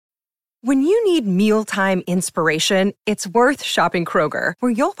When you need mealtime inspiration, it's worth shopping Kroger,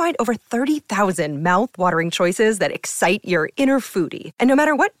 where you'll find over 30,000 mouth-watering choices that excite your inner foodie. And no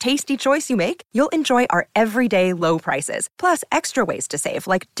matter what tasty choice you make, you'll enjoy our everyday low prices, plus extra ways to save,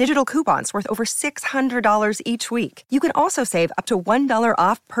 like digital coupons worth over $600 each week. You can also save up to $1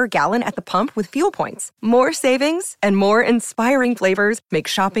 off per gallon at the pump with fuel points. More savings and more inspiring flavors make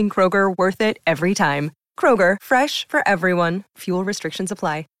shopping Kroger worth it every time. Kroger, fresh for everyone. Fuel restrictions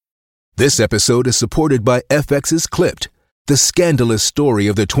apply. This episode is supported by FX's Clipped, the scandalous story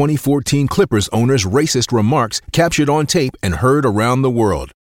of the 2014 Clippers owner's racist remarks captured on tape and heard around the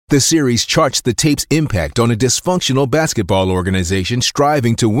world. The series charts the tape's impact on a dysfunctional basketball organization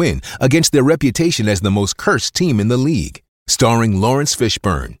striving to win against their reputation as the most cursed team in the league. Starring Lawrence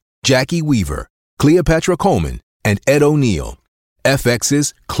Fishburne, Jackie Weaver, Cleopatra Coleman, and Ed O'Neill.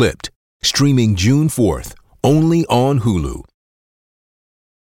 FX's Clipped, streaming June 4th, only on Hulu.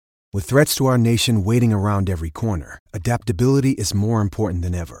 With threats to our nation waiting around every corner, adaptability is more important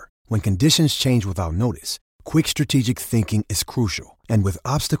than ever. When conditions change without notice, quick strategic thinking is crucial. And with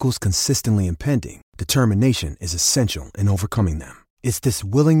obstacles consistently impending, determination is essential in overcoming them. It's this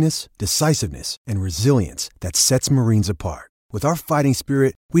willingness, decisiveness, and resilience that sets Marines apart. With our fighting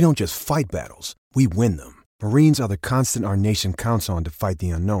spirit, we don't just fight battles, we win them. Marines are the constant our nation counts on to fight the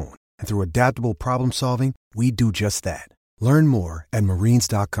unknown. And through adaptable problem solving, we do just that. Learn more at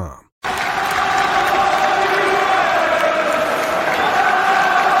marines.com.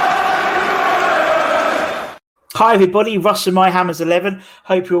 Hi everybody, Russ and My Hammers 11.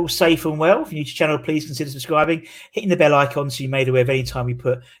 Hope you're all safe and well. If you're new to the channel, please consider subscribing, hitting the bell icon so you're made aware of any time we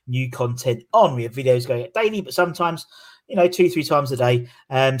put new content on. We have videos going out daily, but sometimes, 2-3 times a day.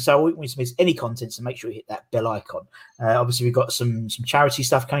 So I wouldn't want you to miss any content, so make sure you hit that bell icon. Obviously, we've got some charity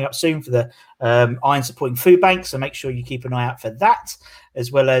stuff coming up soon for the Iron Supporting Food Bank, so make sure you keep an eye out for that,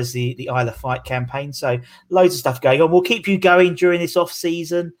 as well as the Isle of Fight campaign. So loads of stuff going on. We'll keep you going during this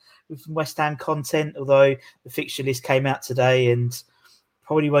off-season with some West Ham content, although the fixture list came out today and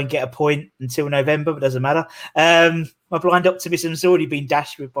probably won't get a point until November, but doesn't matter. My blind optimism's already been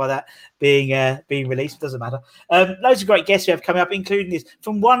dashed with by that being released. Doesn't matter. Loads of great guests we have coming up, including this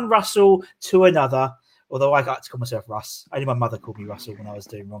from one Russell to another. Although I like to call myself Russ. Only my mother called me Russell when I was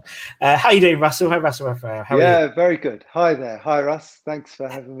doing wrong. How are you doing, Russell? Hi, Russell Raphael. How are you? Yeah, very good. Hi there. Hi, Russ. Thanks for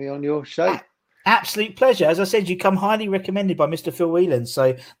having me on your show. Absolute pleasure. As I said, you come highly recommended by Mr. Phil Whelan,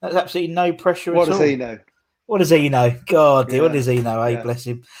 so that's absolutely no pressure at all. What does he know? What does he know? God, what does he know? Eh? Bless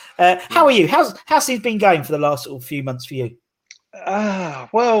him. How are you? How's things been going for the last few months for you?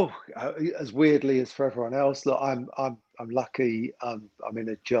 Well, as weirdly as for everyone else, look, I'm lucky. I'm in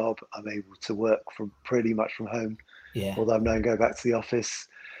a job. I'm able to work from pretty much from home. Yeah. Although I'm now going back to the office,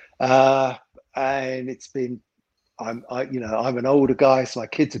 and it's been. I'm an older guy, so my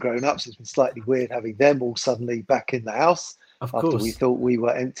kids are grown up. So it's been slightly weird having them all suddenly back in the house after we thought we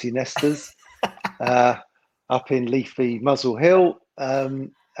were empty nesters up in leafy Muswell Hill. But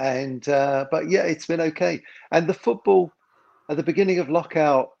yeah, it's been okay. And the football at the beginning of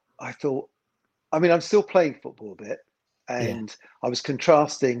lockout, I thought, I'm still playing football a bit, and I was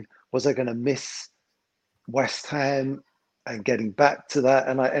contrasting: was I going to miss West Ham? And getting back to that,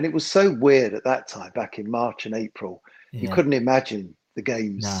 and it was so weird at that time, back in March and April, you couldn't imagine the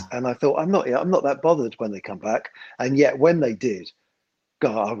games. No. And I thought, I'm not that bothered when they come back. And yet, when they did,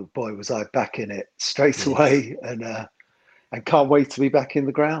 God, boy, was I back in it straight away, and can't wait to be back in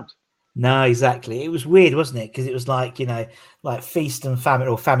the ground. No, exactly. It was weird, wasn't it? Because it was like feast and famine,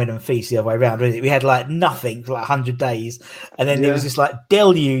 or famine and feast the other way around. We had nothing for 100 days, and then there was this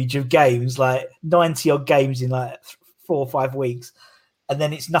deluge of games, 90 odd games in 4 or 5 weeks, and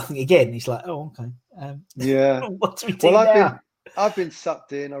then it's nothing again. It's okay. What do we do now? I've been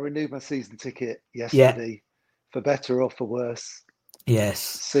sucked in. I renewed my season ticket yesterday, for better or for worse. Yes.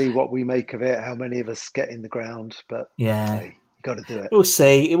 See what we make of it. How many of us get in the ground? But hey, got to do it. We'll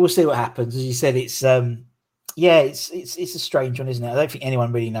see. We'll see what happens. As you said, it's it's a strange one, isn't it? I don't think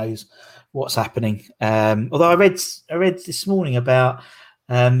anyone really knows what's happening. Although I read this morning about.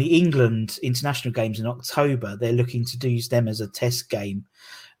 The England international games in October, they're looking to use them as a test game,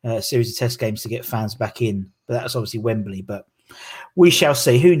 a series of test games to get fans back in. But that's obviously Wembley. But we shall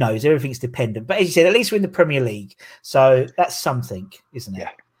see. Who knows? Everything's dependent. But as you said, at least we're in the Premier League. So that's something, isn't it?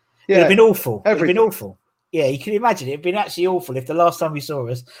 Yeah. It'd been awful. It'd been awful. Yeah, you can imagine it'd been actually awful if the last time we saw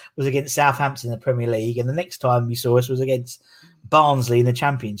us was against Southampton in the Premier League, and the next time you saw us was against Barnsley in the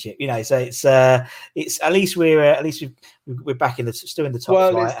Championship. So it's at least we're back in still in the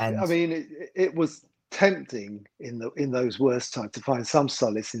top flight. And it was tempting in those worst times to find some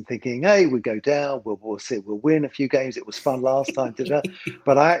solace in thinking, hey, we go down, we'll see, we'll win a few games. It was fun last time.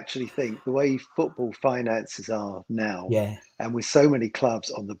 But I actually think the way football finances are now, and with so many clubs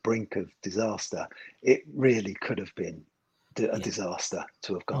on the brink of disaster, it really could have been a disaster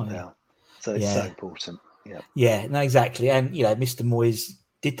to have gone down. So it's so important. Yeah, no, exactly. And, Mr. Moyes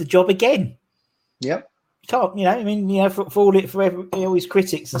did the job again. Yep. Can't, I mean, for all his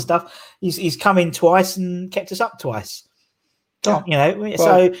critics and stuff, he's come in twice and kept us up twice. Can't, well,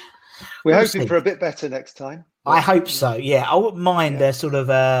 so we're hoping for a bit better next time. I hope so. Yeah, I wouldn't mind a sort of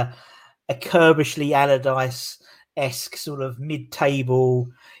a Kirbishley Allardyce-esque sort of mid-table,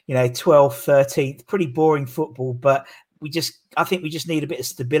 12th, 13th, pretty boring football, but I think we just need a bit of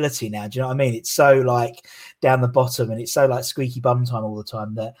stability now. Do you know what I mean? It's so like down the bottom and it's so like squeaky bum time all the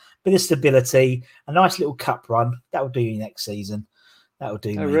time. That bit of stability, a nice little cup run, that will do you next season. That will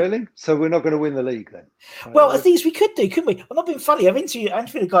do. Oh, really? So we're not going to win the league then? Well, I think we could do, couldn't we? I'm not being funny. I interviewed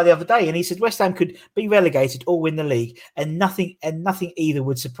a guy the other day, and he said West Ham could be relegated or win the league, and nothing either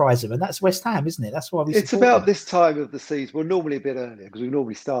would surprise them. And that's West Ham, isn't it? That's why we. It's about this time of the season. Well, normally a bit earlier because we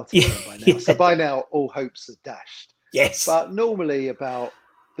normally started by now. So by now, all hopes are dashed. Yes. But normally about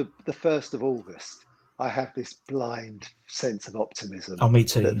the 1st of August, I have this blind sense of optimism. Oh, me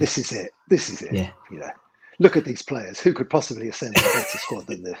too. That this is it. This is it. Yeah. Look at these players. Who could possibly assemble a better squad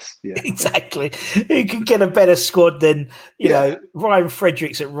than this? Yeah. Exactly. Who can get a better squad than Ryan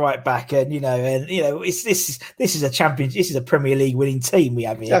Fredericks at right back, and this is a champion. This is a Premier League winning team we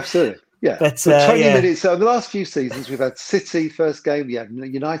have here. Absolutely. Yeah, but 20 minutes. So in the last few seasons, we've had City first game, we had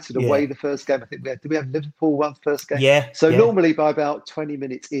United away the first game. I think did we have Liverpool one first game? Yeah. So normally by about 20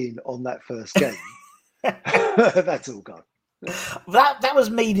 minutes in on that first game, that's all gone. That was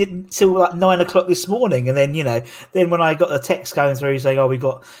me until like 9 o'clock this morning, and then then when I got the text going through saying, "Oh, we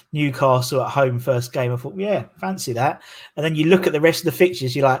got Newcastle at home first game," I thought, "Yeah, fancy that." And then you look at the rest of the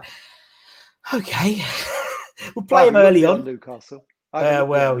fixtures, you're like, "Okay, we'll play them early on." Newcastle.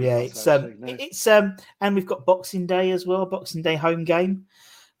 It's and we've got Boxing Day as well, Boxing Day home game,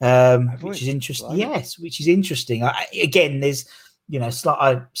 which is interesting. Right. Yes, which is interesting. Again, there's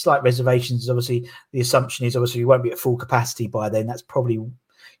slight reservations. Obviously, the assumption is we won't be at full capacity by then. That's probably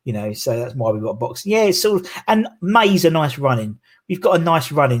so that's why we've got Boxing. Yeah, it's sort of, and May's a nice run-in. We've got a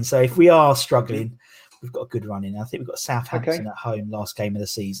nice run-in. So if we are struggling, we've got a good run-in. I think we've got Southampton at home last game of the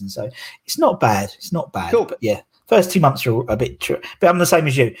season, so it's not bad. It's not bad. Cool. But yeah. First 2 months are a bit true, but I'm the same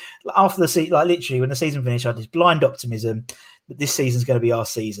as you. After the season, like literally when the season finished, I had this blind optimism that this season's going to be our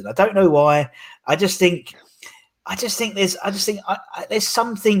season. I don't know why. I just think there's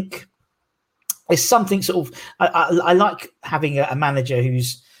something sort of. I like having a manager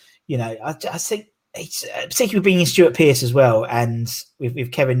who's, I think. It's particularly being Stuart Pearce as well, and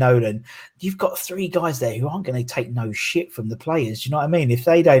with Kevin Nolan, you've got 3 guys there who aren't going to take no shit from the players. Do you know what I mean? If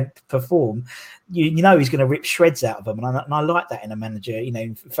they don't perform, he's going to rip shreds out of them, and I like that in a manager.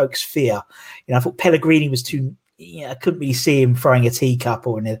 Folks fear. I thought Pellegrini was too. I couldn't really see him throwing a teacup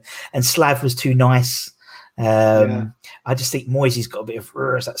and Slav was too nice. I just think Moyes got a bit of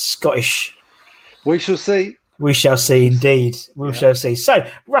that Scottish. We shall see. We shall see, indeed. We shall see. So,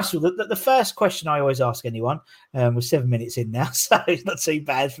 Russell, the first question I always ask anyone, we're 7 minutes in now, so it's not too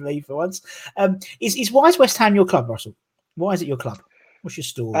bad for me for once, is why is West Ham your club, Russell? Why is it your club? What's your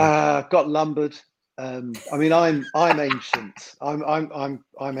story? Got lumbered. I'm ancient.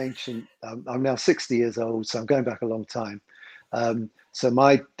 I'm ancient. I'm now 60 years old, so I'm going back a long time. So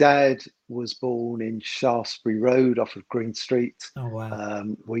my dad was born in Shaftesbury Road off of Green Street. Oh, wow.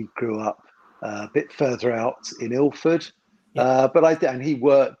 We grew up a bit further out in Ilford, but he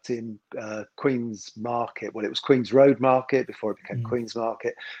worked in Queen's Market. Well, it was Queen's Road Market before it became Queen's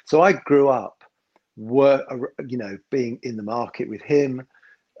Market. So I grew up, being in the market with him.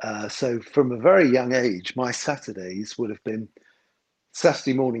 So from a very young age, my Saturdays would have been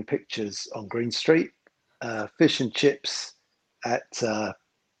Saturday morning pictures on Green Street, fish and chips at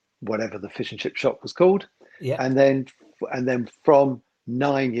whatever the fish and chip shop was called, and then from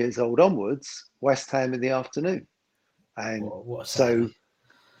 9 years old onwards, West Ham in the afternoon, and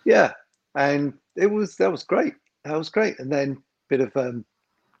and that was great. And then bit of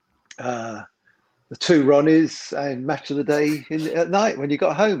the 2 Ronnies and match of the day at night when you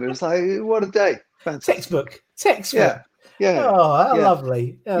got home. It was like, what a day! Fantastic. Textbook. Yeah. Oh, how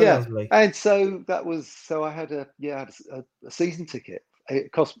lovely. Lovely. And so that was. So I had a season ticket.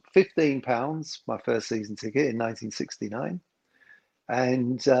 It cost £15, my first season ticket in 1969.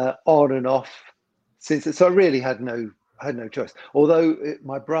 And on and off since. So I really had no choice. Although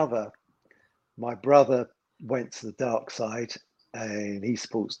my brother went to the dark side, and he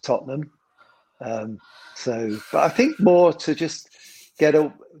supports Tottenham. But I think more to just get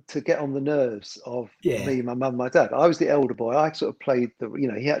on the nerves of me, my mum, my dad. I was the elder boy. I sort of played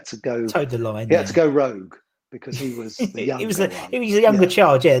he had to go towed the line. He had to go rogue because he was the younger one. He was a younger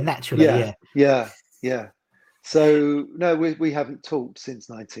child, naturally, yeah. So no, we haven't talked since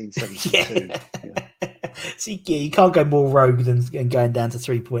 1972. See, you can't go more rogue than going down to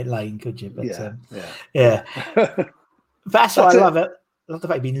 3-point lane, could you? But yeah. But that's what I love. I love the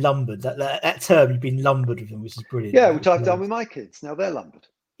fact you've been lumbered. That term, you've been lumbered with them, which is brilliant. Yeah, which I've done with my kids. Now they're lumbered.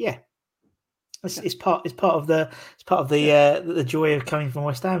 Yeah, it's part of the joy of coming from a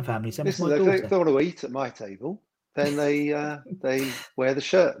West Ham family. So listen, if they want to eat at my table, then they wear the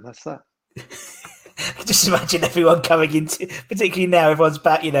shirt, and that's that. Just imagine everyone coming into, particularly now, everyone's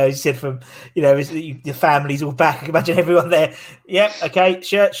back. As you said, from the family's all back. Imagine everyone there. Yep, okay,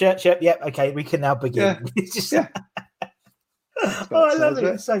 shirt. Yep, okay, we can now begin. Yeah. It's just. Yeah. I love it.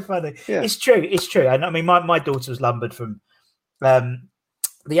 It's so funny. Yeah. It's true. I mean, my daughter was lumbered from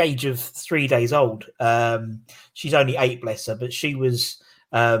the age of 3 days old. She's only 8, bless her, but she was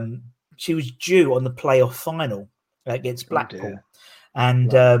due on the playoff final against Blackpool,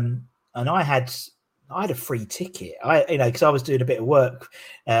 and I had a free ticket. Because I was doing a bit of work,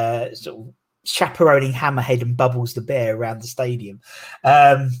 sort of chaperoning Hammerhead and Bubbles the Bear around the stadium,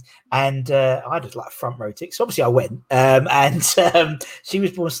 and I had like a front row ticket. So obviously I went, and she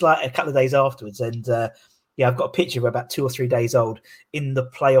was born a couple of days afterwards, and I've got a picture of her about 2 or 3 days old in the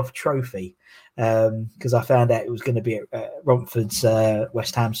playoff trophy, because I found out it was going to be at Romford's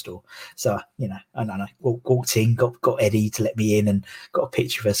West Ham store. So I walked in, got Eddie to let me in, and got a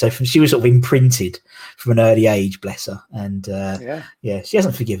picture of her. So she was sort of imprinted from an early age, bless her. And she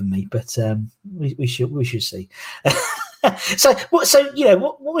hasn't forgiven me, but we should see. So what was do you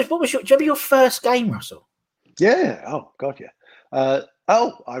remember your first game, Russell? Yeah. Oh God, yeah.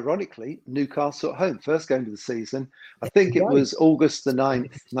 Ironically, Newcastle at home, first game of the season. I think it was August the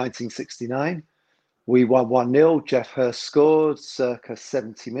 9th, 1969. We won 1-0. Jeff Hurst scored circa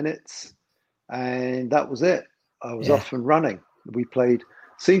 70 minutes. And that was it. I was off and running. We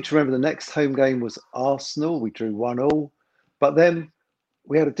seem to remember the next home game was Arsenal. We drew 1-1. But then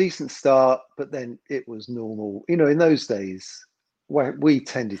we had a decent start, but then it was normal. In those days, where we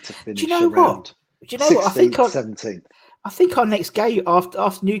tended to finish around 16th, 17th. I think our next game after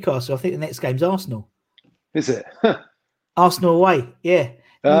Newcastle, I think the next game's Arsenal. Is it? Arsenal away, yeah.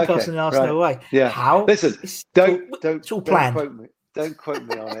 Newcastle and Arsenal away. Yeah. How? Listen, don't quote me. Don't quote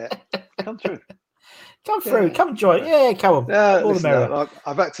me on it. Come through. Come through. Yeah. Come join. Yeah, come on. Listen,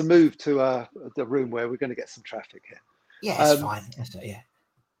 I've had to move to the room where we're going to get some traffic here. Yeah, it's fine.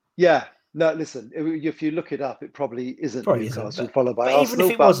 Yeah. No, listen. If you look it up, it probably isn't Newcastle followed by Arsenal. Even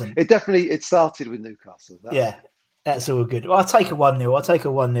if it wasn't, it started with Newcastle. That's all good. Well, I'll take a 1-0. I'll take a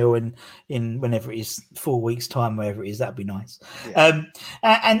 1-0 in whenever it is, 4 weeks' time, wherever it is. That'd be nice. Yeah.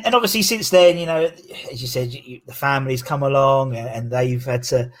 And obviously since then, as you said, the family's come along and they've had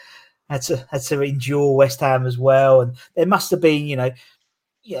to endure West Ham as well. And there must have been,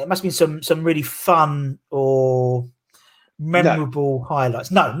 it must have been some really fun or memorable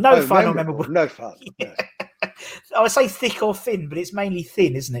highlights. No fun or memorable. No fun. No. I would say thick or thin, but it's mainly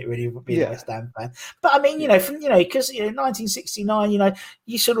thin, isn't it? Really, being a West Ham fan. But I mean, because 1969,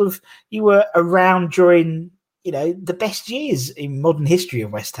 you were around during the best years in modern history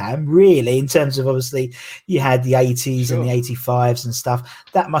of West Ham. Really, in terms of obviously you had the 80s and the 85s and stuff.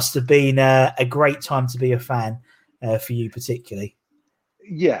 That must have been a great time to be a fan for you, particularly.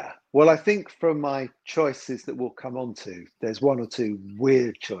 Yeah. Well, I think from my choices that we'll come on to, there's one or two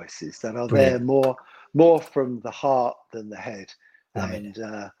weird choices that are there more from the heart than the head. And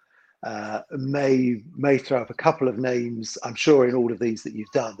may throw up a couple of names. I'm sure in all of these that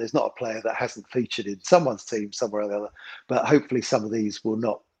you've done, there's not a player that hasn't featured in someone's team somewhere or the other. But hopefully some of these will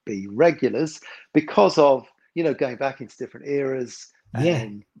not be regulars because of, going back into different eras.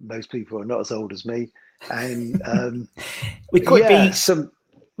 And most people are not as old as me. And we could be some.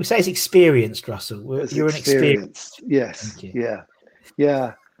 We say it's experienced, Russell. You're an experienced. Yes. Yeah.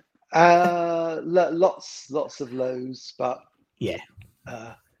 Lots of lows, but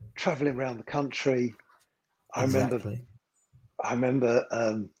traveling around the country. I remember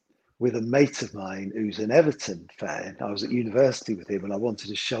with a mate of mine who's an Everton fan. I was at university with him, and I wanted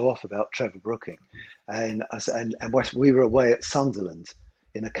to show off about Trevor Brooking, and we were away at Sunderland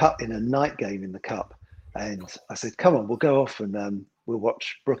in a night game in the cup, and I said, "Come on, we'll go off and we'll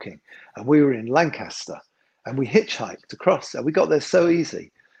watch Brooking." And we were in Lancaster, and we hitchhiked across, and we got there so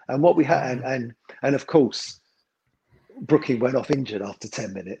easy. And what we had, and of course, Brooking went off injured after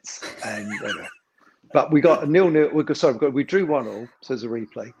 10 minutes. And but we got a 0-0. We drew 1-0, so there's a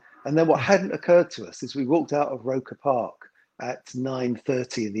replay. And then what hadn't occurred to us is we walked out of Roker Park at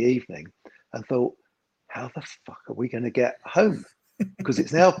 9:30 in the evening and thought, how the fuck are we going to get home? Because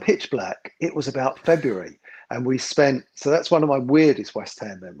it's now pitch black. It was about February, and we spent. So that's one of my weirdest West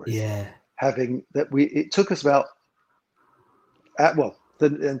Ham memories. Yeah, having that it took us about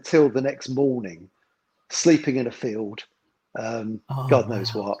until the next morning, sleeping in a field. God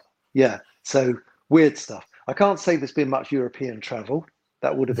knows what. Yeah. So weird stuff. I can't say there's been much European travel.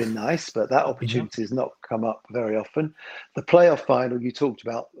 That would have been nice, but that opportunity has not come up very often. The playoff final, you talked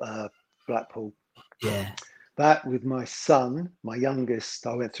about Blackpool. Yeah. That with my son, my youngest,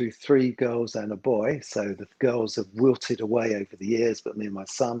 I went through 3 girls and a boy. So the girls have wilted away over the years, but me and my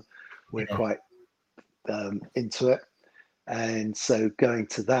son, we're quite into it. And so going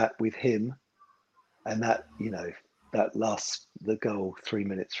to that with him, and that, that the goal 3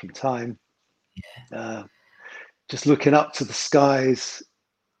 minutes from time, just looking up to the skies,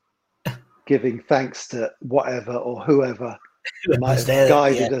 giving thanks to whatever or whoever might have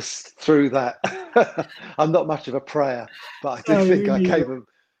guided us through that. I'm not much of a prayer, but I do think I gave him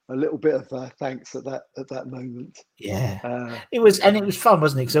a little bit of thanks at that moment. Yeah, it was fun,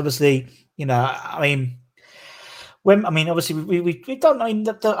 wasn't it? Because obviously, obviously we've done.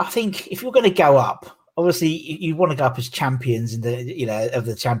 I think if you're going to go up, obviously you want to go up as champions in the of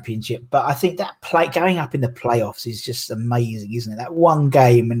the championship, but I think that going up in the playoffs is just amazing, isn't it? That one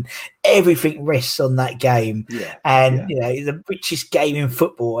game and everything rests on that game, the richest game in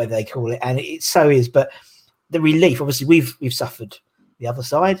football, as they call it, and it so is. But the relief, obviously, we've suffered the other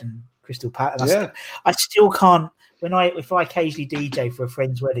side and Crystal Palace. I still can't. If I occasionally DJ for a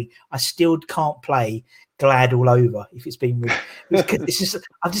friend's wedding, I still can't play Glad All Over if it's been it's just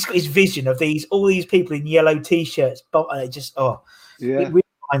I've just got this vision of all these people in yellow t-shirts, and it just it really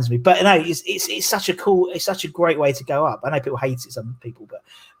reminds me. But no, it's such a great way to go up. I know people hate it, some people, but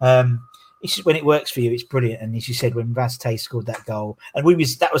it's just when it works for you, it's brilliant. And as you said, when Vazte scored that goal, and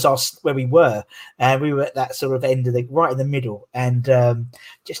that was where we were, and we were at that sort of end of right in the middle, and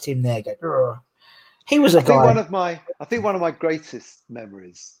just him there going. Urgh. He was a guy. I think one of my greatest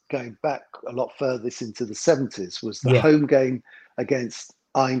memories, going back a lot further into the 70s, was the home game against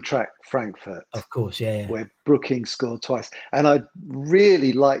Eintracht Frankfurt. Of course, where Brookings scored twice. And I'd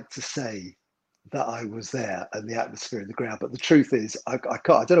really like to say that I was there and the atmosphere in the ground, but the truth is, I can't.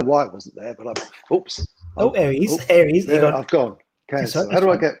 I don't know why I wasn't there, but there he is. There, I've gone. Okay, so how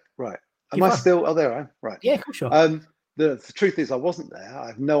do I get right? Am I still? Oh, there I am. Right. Yeah, cool, sure. The truth is I wasn't there. I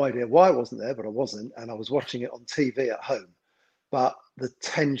have no idea why I wasn't there, but I wasn't. And I was watching it on TV at home. But the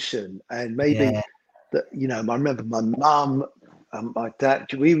tension and maybe I remember my mum and my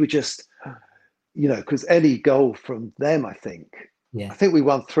dad, we were just, because any goal from them, I think we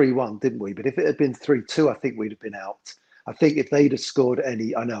won 3-1, didn't we? But if it had been 3-2, I think we'd have been out. I think if they'd have scored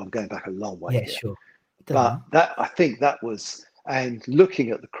any, I know I'm going back a long way. Yeah, sure. But I think that was, and looking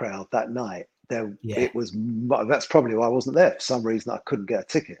at the crowd that night, it was. That's probably why I wasn't there. For some reason, I couldn't get a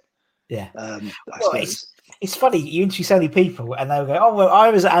ticket. Yeah, I suppose. It's funny. You interview so many people, and they'll go, "Oh, well, I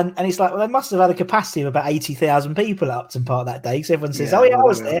was," and it's like, well, they must have had a capacity of about 80,000 people at Upton Park that day. Because everyone says, "Oh, yeah, I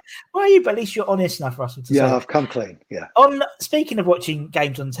was there." Well, you, but at least you're honest enough, Russell, to say. Yeah, I've come clean. Yeah. Speaking of watching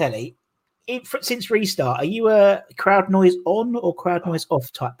games on telly, since restart, are you a crowd noise on or crowd noise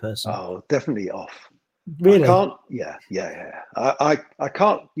off type person? Oh, definitely off. Really? I can't. Yeah. I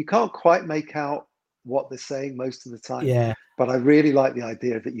can't. You can't quite make out what they're saying most of the time. Yeah. But I really like the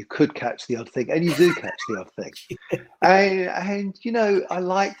idea that you could catch the odd thing, and you do catch the odd thing. And I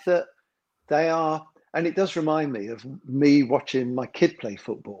like that they are, and it does remind me of me watching my kid play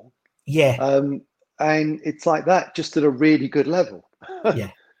football. Yeah. And it's like that, just at a really good level. Yeah.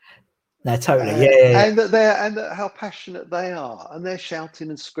 No, totally. Yeah. And that how passionate they are, and they're shouting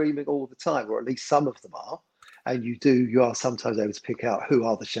and screaming all the time, or at least some of them are. And you are sometimes able to pick out who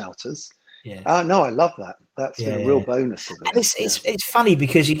are the shouters. Yeah. No, I love that. That's been a real bonus of it. And it's funny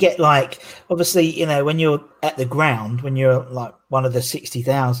because you get obviously, when you're at the ground, when you're like one of the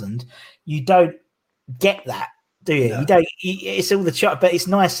 60,000, you don't get that, do you? No. You don't. It's all the chat, but it's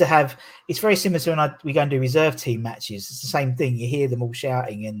nice to have. It's very similar to when we go and do reserve team matches. It's the same thing. You hear them all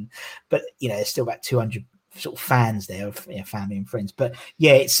shouting, but there's still about 200 sort of fans there, of family and friends. But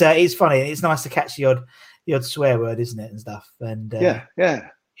yeah, it's funny. It's nice to catch the odd swear word, isn't it, and stuff. And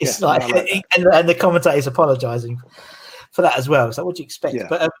it's and the commentators apologising for that as well. So what do you expect? Yeah.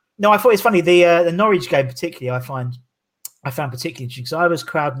 But no, I thought it's funny. The Norwich game particularly, I found particularly interesting because I was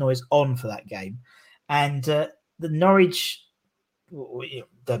crowd noise on for that game, and the Norwich,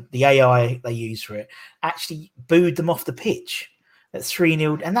 the AI they use for it, actually booed them off the pitch at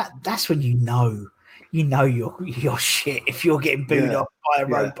 3-0, and that's when you know you're shit if you're getting booed off by a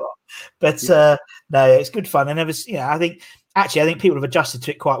robot. But no, it's good fun. And I think people have adjusted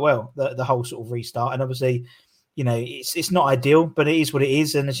to it quite well, the whole sort of restart. And obviously, it's not ideal, but it is what it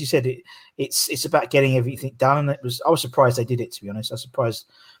is. And as you said, it's about getting everything done. And I was surprised they did it, to be honest. I was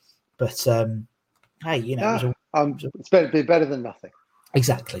surprised, but hey, it's better than nothing.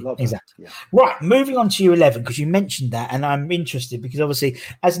 Exactly. Yeah. Right, moving on to your 11, because you mentioned that, and I'm interested because obviously,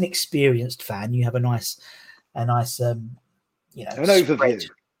 as an experienced fan, you have a nice, an overview.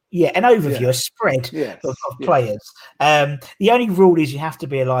 Yeah, an overview, a spread of players. The only rule is you have to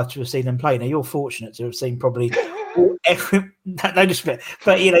be alive to have seen them play. Now, you're fortunate to have seen probably every. No disrespect,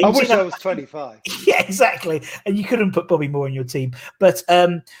 but I wish I was 25. Yeah, exactly. And you couldn't put Bobby Moore in your team, but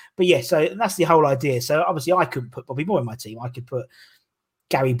yeah. So that's the whole idea. So obviously, I couldn't put Bobby Moore in my team. I could put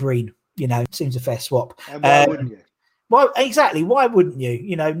Gary Breen. Seems a fair swap. And why wouldn't you? Well, exactly. Why wouldn't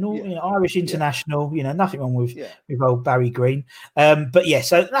you? Irish international. Nothing wrong with old Barry Green. But yeah,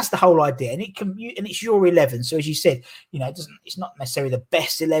 so that's the whole idea, and it's your 11. So as you said, it's not necessarily the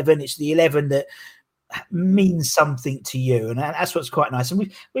best 11. It's the 11 that means something to you, and that's what's quite nice. And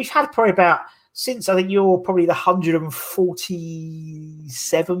we've had probably about, since I think you're probably the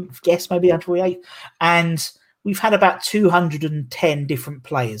 147th guest, maybe 148th, and we've had about 210 different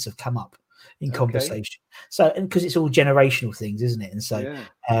players have come up in conversation. So, and because it's all generational things, isn't it? And so,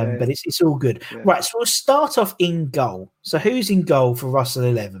 but it's all good. Yeah. Right. So we'll start off in goal. So who's in goal for Russell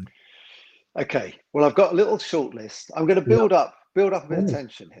 11? Okay. Well, I've got a little short list. I'm going to build up a bit of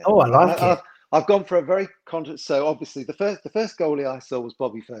tension here. Oh, I like it. I've gone for a very so obviously the first goalie I saw was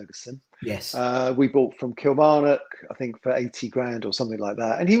Bobby Ferguson. Yes. We bought from Kilmarnock, I think for 80 grand or something like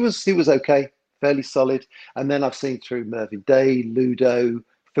that. And he was okay, fairly solid. And then I've seen through Mervyn Day, Ludo,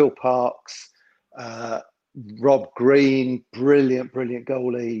 Phil Parks, Rob Green, brilliant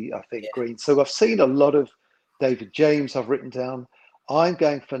goalie, I think. Green. So I've seen a lot of David James I've written down. I'm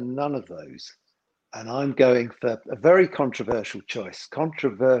going for none of those. And I'm going for a very controversial choice.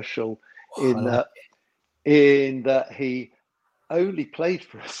 Controversial in that he only played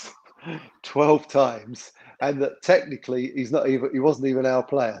for us 12 times, and that technically he wasn't even our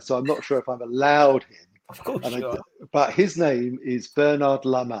player. So I'm not sure if I'm allowed him. Of course, but his name is Bernard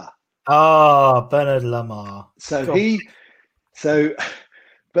Lamar. Oh, Bernard Lamar.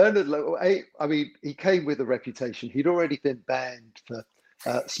 Bernard, I mean, he came with a reputation. He'd already been banned for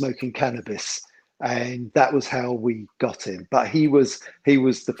smoking cannabis, and that was how we got him. But he was the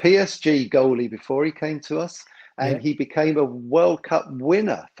PSG goalie before he came to us, and he became a World Cup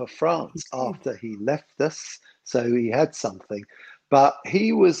winner for France after he left us. So he had something, but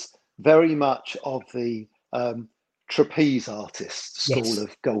he was very much of the trapeze artist school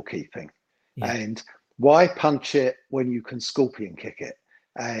of goalkeeping. And why punch it when you can scorpion kick it?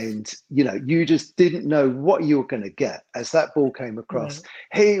 And you just didn't know what you were going to get as that ball came across.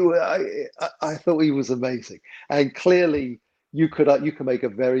 I thought he was amazing, and clearly you can make a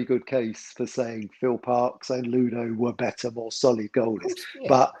very good case for saying Phil Parks and Ludo were better, more solid goalies.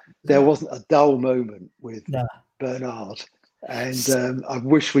 But there wasn't a dull moment with Bernard, and I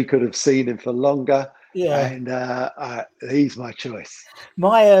wish we could have seen him for longer. And he's my choice.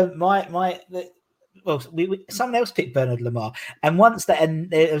 Someone else picked Bernard Lamar, and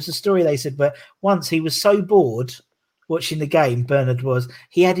there was a story they said, but once he was so bored watching the game,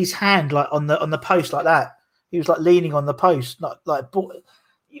 he had his hand like on the post like that. He was like leaning on the post, not like.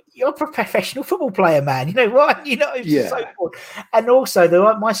 You're a professional football player, man. Right? So bored. And also,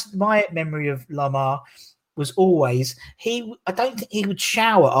 my memory of Lamar was always I don't think he would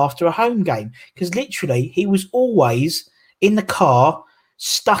shower after a home game, because literally he was always in the car,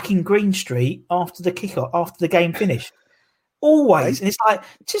 stuck in Green Street after the kickoff, after the game finished. Always. And it's like,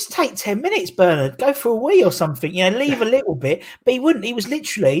 just take 10 minutes, Bernard, go for a wee or something, leave a little bit. But he wouldn't. He was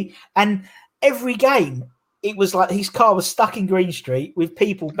literally, and every game, it was like his car was stuck in Green Street with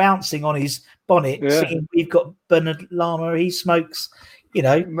people bouncing on his bonnet, saying, "We've got Bernard Lamar, he smokes,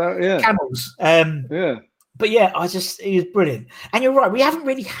 camels." But he was brilliant. And you're right, we haven't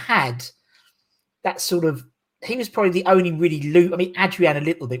really had that sort of. He was probably the only really loop. I mean, Adrian a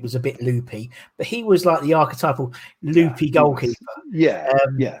little bit was a bit loopy, but he was like the archetypal loopy goalkeeper.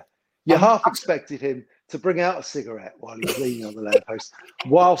 You half expected him to bring out a cigarette while he was leaning on the lamppost,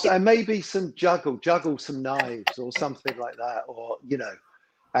 and maybe some juggle some knives or something like that, or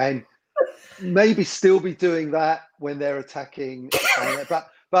and maybe still be doing that when they're attacking.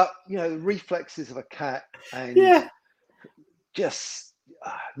 But the reflexes of a cat, and just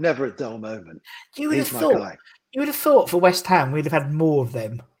never a dull moment. You would have thought for West Ham we'd have had more of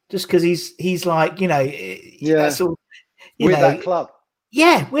them, just because he's like that's all, with that club.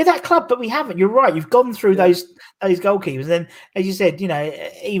 Yeah, we're that club, but we haven't. You're right. You've gone through those goalkeepers. And then, as you said,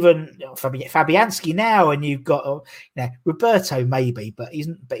 even Fabianski now, and you've got Roberto maybe, but he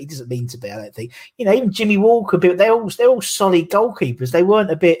doesn't mean to be. I don't think. Even Jimmy Walker. They're all solid goalkeepers. They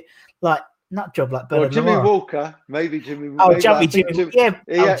weren't a bit like nut job like Bernard. Jimmy Lamar. Walker, maybe Jimmy. Oh, Jimmy. Jimmy. Yeah,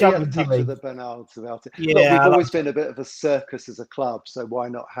 he had a touch Jimmy. of the Bernards about it. Yeah, look, we've always been a bit of a circus as a club, so why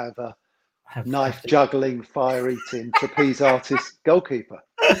not have a knife juggling, fire eating, trapeze artist goalkeeper?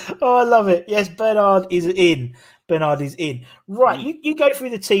 Oh, I love it. Yes, Bernard is in. Right, you go through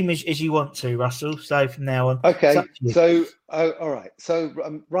the team as you want to, Russell. So from now on. Okay. So all right. So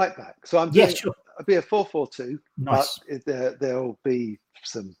right back. So I'm doing. Sure. It'll be a 4-4-2. Nice. But there'll be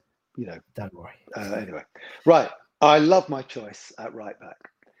some. Don't worry. Anyway, right. I love my choice at right back.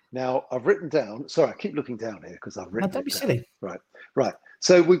 Now I've written down. Sorry, I keep looking down here because I've written. No, don't be silly. Right.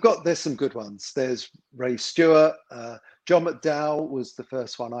 So there's some good ones. There's Ray Stewart. John McDowell was the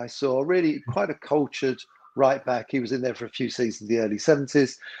first one I saw. Really quite a cultured right back. He was in there for a few seasons in the early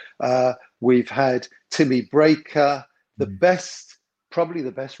 70s. We've had Timmy Breaker, probably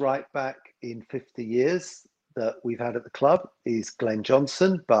the best right back in 50 years that we've had at the club is Glenn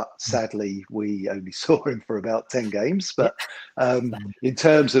Johnson, but sadly we only saw him for about 10 games. But in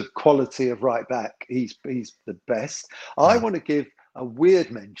terms of quality of right back, he's the best. I want to give a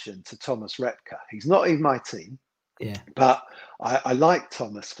weird mention to Thomas Repka. He's not in my team, but I like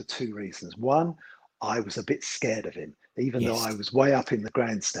Thomas for two reasons. One, I was a bit scared of him, even though I was way up in the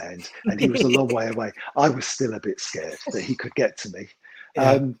grandstand and he was a long way away. I was still a bit scared that he could get to me.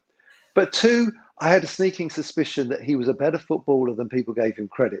 But two, I had a sneaking suspicion that he was a better footballer than people gave him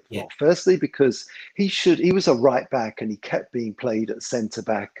credit for. Firstly, because he was a right back and he kept being played at centre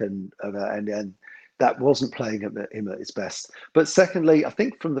back and that wasn't playing him at his best. But secondly, I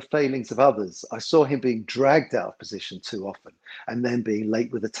think from the failings of others, I saw him being dragged out of position too often and then being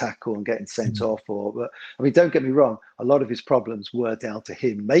late with a tackle and getting sent off. Don't get me wrong, a lot of his problems were down to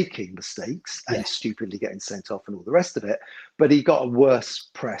him making mistakes and stupidly getting sent off and all the rest of it. But he got a worse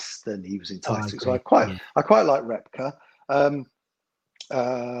press than he was entitled to. So I quite like Repka.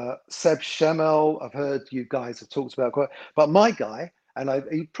 Seb Schemmel, I've heard you guys have talked about quite, but my guy, and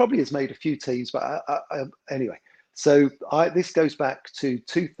he probably has made a few teams, but anyway. So this goes back to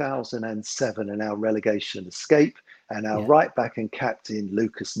 2007 and our relegation escape, and our right back and captain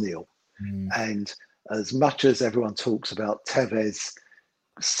Lucas Neal. And as much as everyone talks about Tevez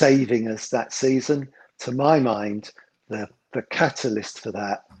saving us that season, to my mind, the catalyst for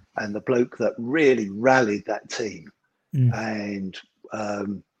that and the bloke that really rallied that team and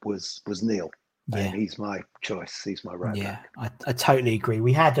was Neal. And he's my choice. He's my right back. I totally agree.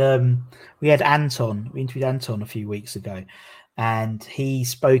 We had Anton. We interviewed Anton a few weeks ago, and he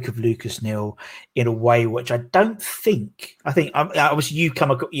spoke of Lucas Neal in a way which I think obviously you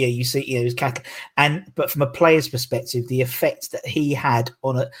come across. You see, it was Catholic, but from a player's perspective, the effect that he had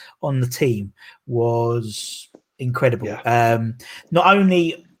on the team was incredible. Not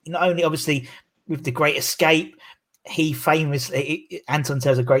only obviously with the Great Escape. Anton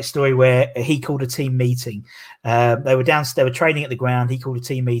tells a great story where he called a team meeting. They were training at the ground. He called a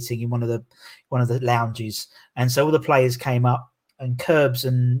team meeting in one of the lounges, and so all the players came up, and Curbs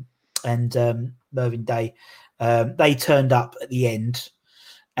and Mervyn Day, they turned up at the end,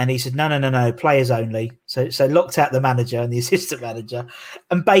 and he said, no, players only. So locked out the manager and the assistant manager,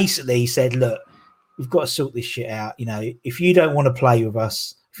 and basically said, look, we've got to sort this shit out. If you don't want to play with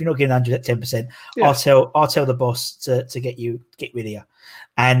us, if you're not getting 110%, I'll tell the boss to get rid of you.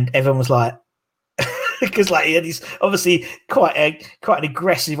 And everyone was like, because he had this obviously quite an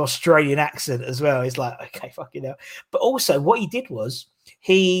aggressive Australian accent as well. He's like, okay, fucking hell. But also what he did was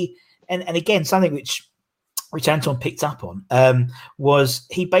and again, something which Anton picked up on was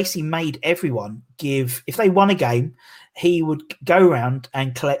he basically made everyone give, if they won a game, he would go around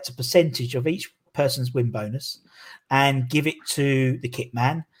and collect a percentage of each person's win bonus and give it to the kit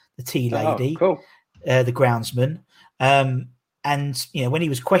man, the tea lady, the groundsman. And, when he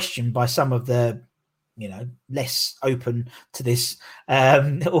was questioned by some of the, less open to this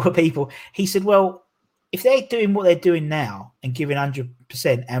people, he said, well, if they're doing what they're doing now and giving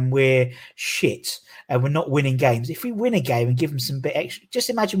 100% and we're shit and we're not winning games, if we win a game and give them some bit extra, just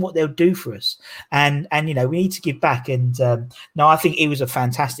imagine what they'll do for us. And we need to give back. And no, I think he was I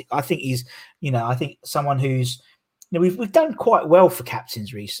think he's, I think someone who's, we've done quite well for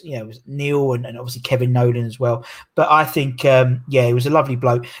captains recently. It was Neil and obviously Kevin Nolan as well. But I think, he was a lovely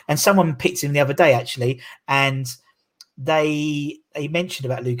bloke. And someone picked him the other day actually, and they mentioned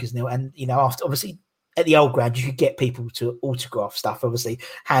about Lucas Neal, and after obviously at the old ground you could get people to autograph stuff, obviously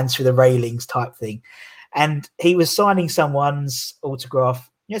hands through the railings type thing. and he was signing someone's autograph.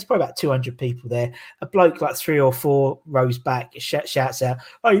 There's probably about 200 people there. A bloke like 3 or 4 rows back shouts out,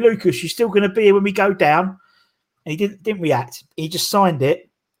 "Hey, Lucas, you still going to be here when we go down?" And he didn't react. He just signed it,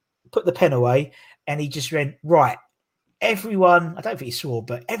 put the pen away, and he just went, "Right, everyone," I don't think he swore,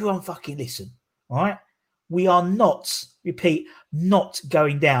 but everyone fucking listen, all right? We are not, repeat, not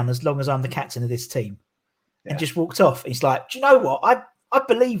going down as long as I'm the captain of this team. And just walked off. He's like, "Do you know what? I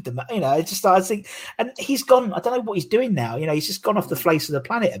believed him." I think, and he's gone. I don't know what he's doing now. He's just gone off the face of the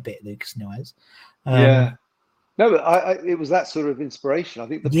planet a bit, Lucas Newes. No, but it was that sort of inspiration. I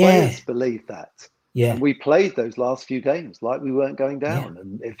think the players believed that. Yeah. And we played those last few games like we weren't going down. Yeah.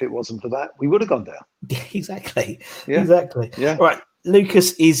 And if it wasn't for that, we would have gone down. Exactly. Yeah. Exactly. Yeah. All right.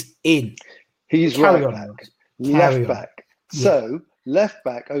 Lucas is in. He's right back. Left back. Yeah. So left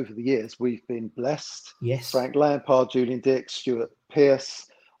back over the years, we've been blessed. Yes. Frank Lampard, Julian Dix, Stuart Pearce.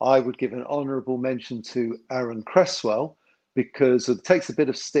 I would give an honourable mention to Aaron Cresswell because it takes a bit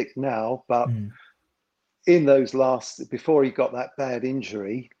of stick now, but in those before he got that bad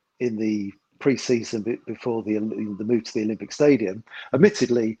injury in the pre-season before the move to the Olympic Stadium,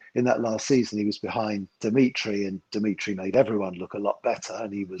 admittedly in that last season he was behind Dimitri, and Dimitri made everyone look a lot better,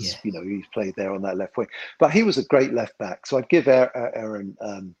 and he was he played there on that left wing, but he was a great left back. So I'd give Aaron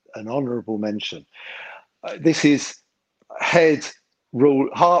an honourable mention. This is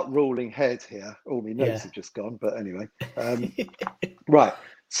heart ruling head here. All my notes have just gone, but anyway. Right,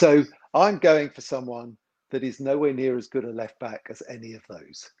 so I'm going for someone that is nowhere near as good a left back as any of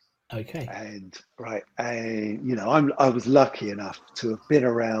those. Okay. And I was lucky enough to have been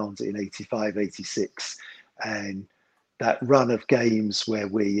around in 85, 86, and that run of games where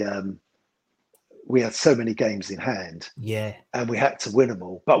we had so many games in hand. Yeah. And we had to win them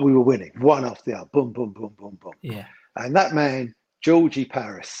all, but we were winning one after the other. Boom, boom, boom, boom, boom. Yeah. And that man, Georgie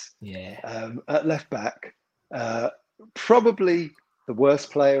Paris, at left back, probably the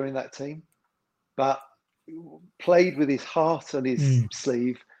worst player in that team, but played with his heart on his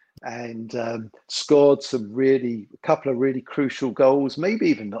sleeve. And scored a couple of really crucial goals, maybe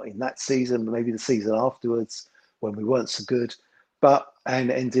even not in that season, maybe the season afterwards when we weren't so good,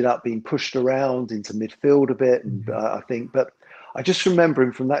 and ended up being pushed around into midfield a bit. And I think, but I just remember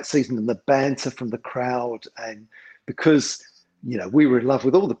him from that season and the banter from the crowd. And because, we were in love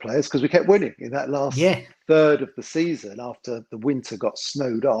with all the players because we kept winning in that last third of the season after the winter got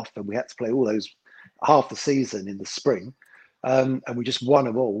snowed off and we had to play all those half the season in the spring. And we just won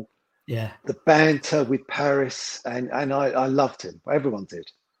them all. Yeah. The banter with Paris, and I loved him. Everyone did.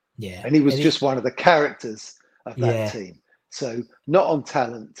 Yeah. And he was just one of the characters of that team. So not on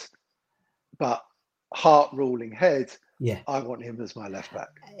talent, but heart ruling head. Yeah. I want him as my left back.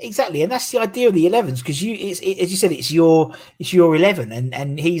 Exactly. And that's the idea of the 11s, because as you said, it's your 11.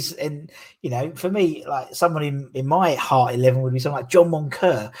 And he's, for me, like someone in my heart 11 would be someone like John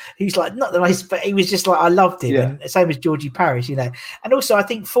Moncur, who's like not the most, but he was just like, I loved him. Yeah. And same as Georgie Paris, And also I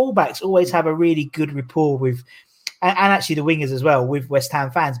think fullbacks always have a really good rapport with, and actually the wingers as well, with West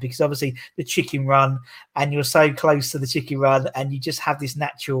Ham fans, because obviously the chicken run, and you're so close to the chicken run, and you just have this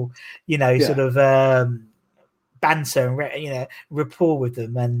natural, sort of, banter and rapport with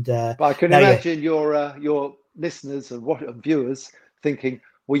them. And but I can imagine your listeners and viewers thinking,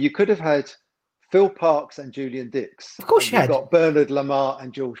 well, you could have had Phil Parkes and Julian Dix. Of course you had. Got Bernard Lamar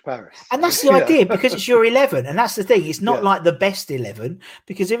and George Paris. And that's the idea, because it's your 11. And that's the thing. It's not like the best 11,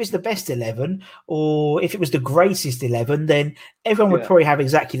 because if it's the best 11, or if it was the greatest 11, then everyone would probably have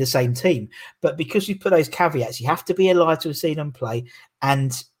exactly the same team. But because you put those caveats, you have to be alive to have seen them play,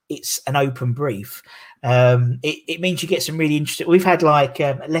 and it's an open brief. It means you get some really interesting. We've had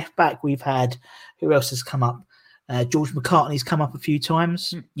left back. We've had, who else has come up? George McCartney's come up a few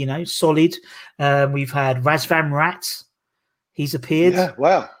times. Solid. We've had Razvan Rat. He's appeared. Yeah.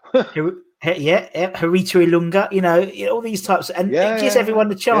 Wow. Harita Ilunga. All these types, and it gives everyone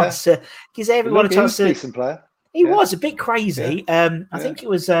the chance to. Gives everyone a chance to. Decent player. He was a bit crazy. I think it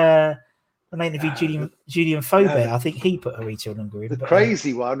was. When I interviewed Julian Faubert, I think he put Harita Ilunga in. The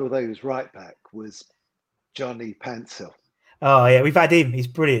crazy one, although he was right back, was Johnny Pansel. Oh yeah, we've had him. He's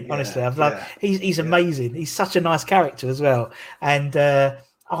brilliant. Honestly, I've loved. He's amazing. He's such a nice character as well. And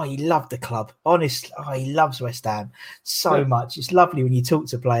he loved the club. Honestly, he loves West Ham so much. It's lovely when you talk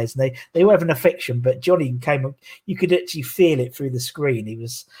to players, and they all have an affection. But Johnny came. You could actually feel it through the screen. He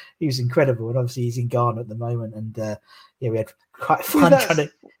was incredible. And obviously he's in Ghana at the moment. And we had quite fun trying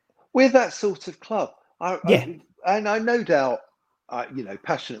to. With that sort of club, and I no doubt,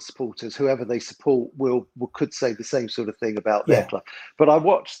 passionate supporters, whoever they support, could say the same sort of thing about their club. But I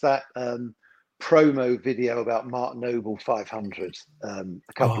watched that promo video about Mark Noble 500 a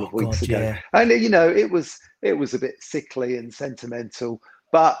couple of weeks ago. Yeah. And, it was a bit sickly and sentimental,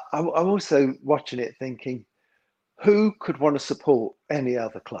 but I'm also watching it thinking, who could want to support any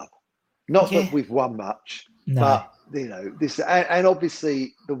other club? Not that we've won much, but this, and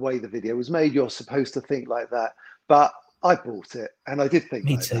obviously the way the video was made, you're supposed to think like that. But I bought it, and I did think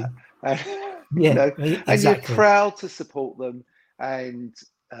like that. And, exactly. And you're proud to support them, and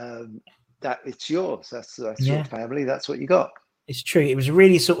that it's yours. That's your family. That's what you got. It's true. It was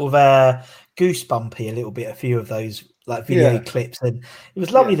really sort of goosebumpy a little bit. A few of those like video clips, and it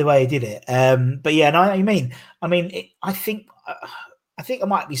was lovely the way he did it. But yeah, and I mean, I think I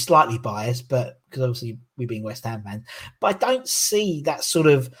might be slightly biased, but because obviously we being West Ham fans, but I don't see that sort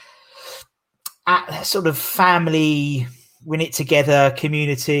of family, win it together,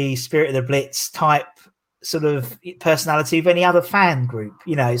 community, spirit of the Blitz type sort of personality of any other fan group.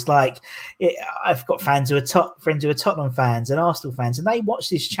 It's like I've got friends who are Tottenham fans and Arsenal fans, and they watch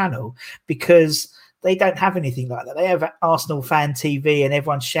this channel because they don't have anything like that. They have Arsenal fan TV, and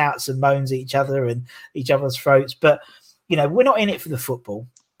everyone shouts and moans at each other and each other's throats. But we're not in it for the football.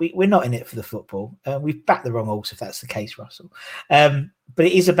 We're not in it for the football. We've backed the wrong horse if that's the case, Russell. But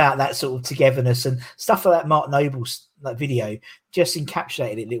it is about that sort of togetherness and stuff like that. Mark Noble's video just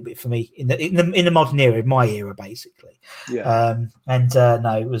encapsulated it a little bit for me in the modern era, in my era, basically. Yeah.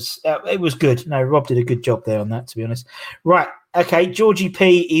 It was good. No, Rob did a good job there on that, to be honest. Right. Okay. Georgie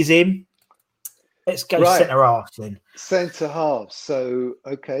P is in. Let's go centre half then. Centre half. So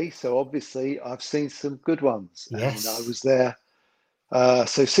obviously I've seen some good ones. Yes. And I was there.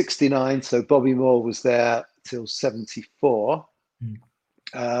 So 69. So Bobby Moore was there till 74.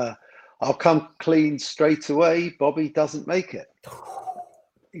 I'll come clean straight away. Bobby doesn't make it.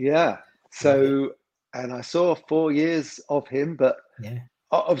 Yeah. So, and I saw 4 years of him, but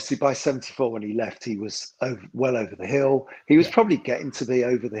obviously by 74 when he left, he was well over the hill. He was probably getting to be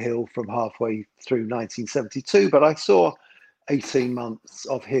over the hill from halfway through 1972, but I saw 18 months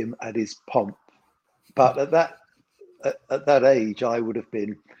of him at his pomp. But at that age, I would have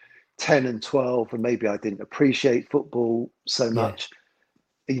been 10 and 12, and maybe I didn't appreciate football so much,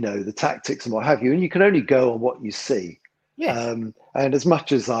 the tactics and what have you. And you can only go on what you see. Yeah. And as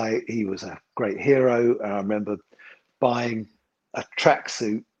much as he was a great hero, I remember buying a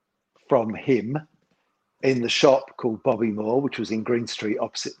tracksuit from him in the shop called Bobby Moore, which was in Green Street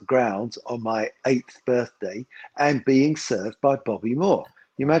opposite the grounds, on my 8th birthday, and being served by Bobby Moore.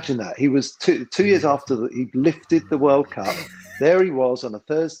 You imagine that. He was two years after he lifted the World Cup. There he was on a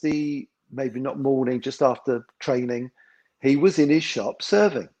Thursday, maybe not morning, just after training. He was in his shop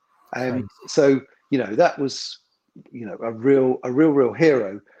serving. And so, that was, a real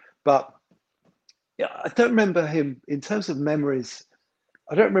hero. But I don't remember him in terms of memories.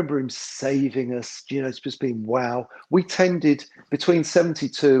 I don't remember him saving us. It's just been wow. We tended between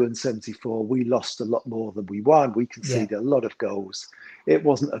 72 and 74. We lost a lot more than we won. We conceded a lot of goals. It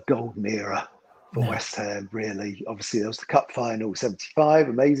wasn't a golden era for West Ham, really. Obviously, there was the cup final 75.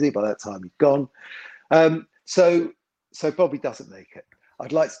 Amazing. By that time, he'd gone. So Bobby doesn't make it.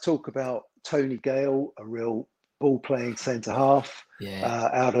 I'd like to talk about Tony Gale, a real ball-playing centre-half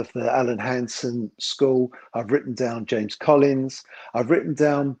out of the Alan Hansen school. I've written down James Collins. I've written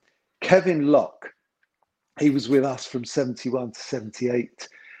down Kevin Locke. He was with us from 71 to 78.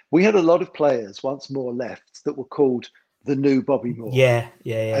 We had a lot of players, once more left, that were called the new Bobby Moore. Yeah.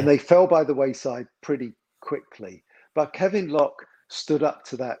 And they fell by the wayside pretty quickly. But Kevin Locke stood up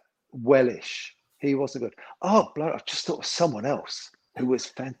to that wellish. He wasn't good. Oh, blood! I just thought of someone else who was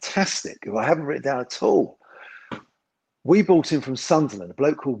fantastic, who I haven't written down at all. We bought him from Sunderland, a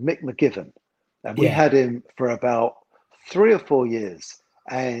bloke called Mick McGivern. And we had him for about 3 or 4 years.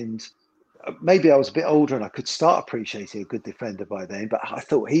 And maybe I was a bit older and I could start appreciating a good defender by then, but I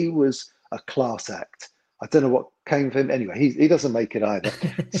thought he was a class act. I don't know what came of him. Anyway, he doesn't make it either.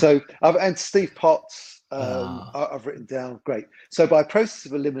 So, and Steve Potts, I've written down. Great. So by process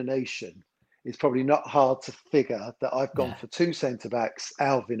of elimination, it's probably not hard to figure that I've gone for 2 centre-backs,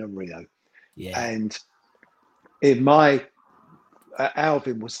 Alvin and Rio. Yeah. And in my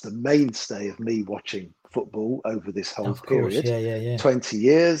Alvin was the mainstay of me watching football over this whole period. 20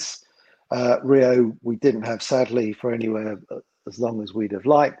 years. Rio, we didn't have, sadly, for anywhere as long as we'd have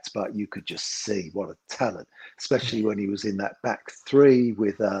liked, but you could just see what a talent, especially when he was in that back three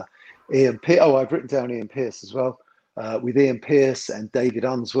with Ian Pearce. Oh, I've written down Ian Pearce as well. With Ian Pearce and David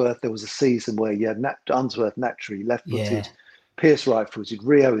Unsworth, there was a season where you had Unsworth naturally left-footed, Pearce right-footed,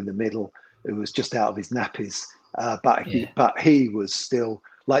 Rio in the middle, who was just out of his nappies. But he was still,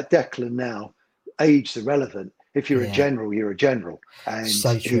 like Declan now, age irrelevant. If you're a general, you're a general. And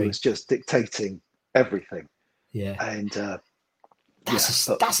he was just dictating everything. Yeah. And that's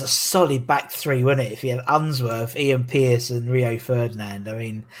a solid back three, wasn't it? If you had Unsworth, Ian Pearce, and Rio Ferdinand. I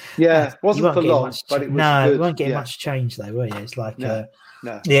mean, wasn't for long, but it was good. You won't get much change though, were you? It's like, no.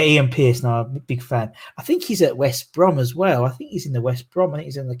 Ian Pearce. No, I'm a big fan. I think he's at West Brom as well. I think he's in the West Brom. I think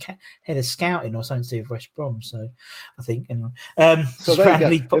he's in the head of scouting or something to do with West Brom. So I think anyway. So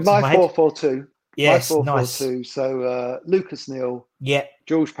there you go. In my 4-4-2. Yes, my 4-4-2. So Lucas Neal. Yeah.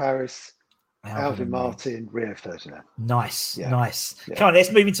 George Paris. Alvin Martin, Rio Ferdinand. Nice. Come on,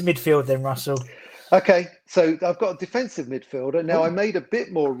 let's move into midfield then, Russell. Okay, so I've got a defensive midfielder. Now, I made a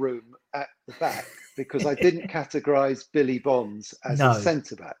bit more room at the back because I didn't categorise Billy Bonds as a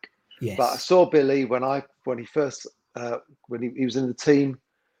centre-back. Yes. But I saw Billy when he was in the team.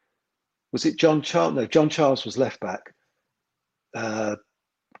 Was it John Charles? No, John Charles was left-back. John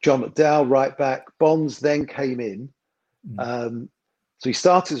McDowell, right-back. Bonds then came in. So he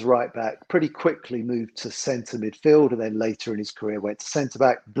started as right back, pretty quickly moved to centre midfield, and then later in his career went to centre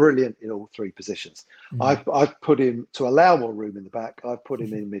back. Brilliant in all three positions. I've put him, to allow more room in the back, I've put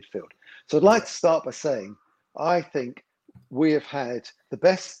him in midfield. So I'd like to start by saying, I think we have had the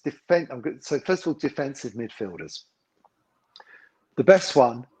best defense. So first of all, defensive midfielders. The best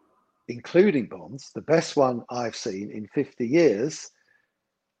one, including Bonds, the best one I've seen in 50 years,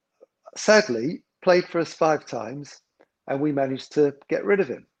 sadly, played for us 5 times. And we managed to get rid of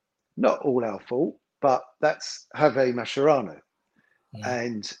him. Not all our fault, but that's Javier Mascherano. Yeah.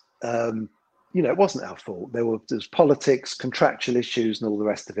 And, it wasn't our fault. There was politics, contractual issues, and all the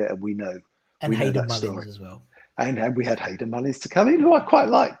rest of it. And we know. And Hayden Mullins story as well. And we had Hayden Mullins to come in, who I quite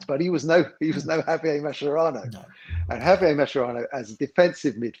liked, but he was no Javier Mascherano. No. And Javier Mascherano, as a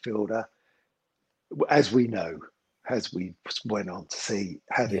defensive midfielder, as we know, as we went on to see,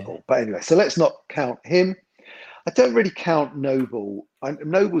 had it all. But anyway, so let's not count him. I don't really count Noble.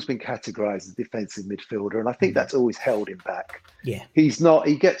 Noble's been categorised as a defensive midfielder, and I think that's always held him back. Yeah, he's not.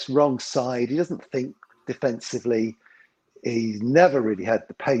 He gets wrong side. He doesn't think defensively. He's never really had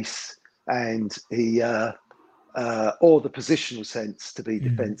the pace and he or the positional sense to be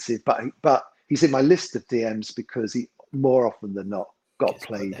defensive. But he's in my list of DMs because he more often than not got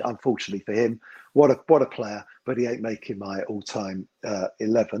played. Unfortunately for him, what a player! But he ain't making my all-time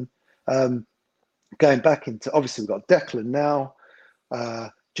 11. Going back into, obviously we've got Declan now,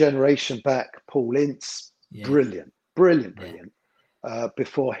 generation back, Paul Ince, brilliant.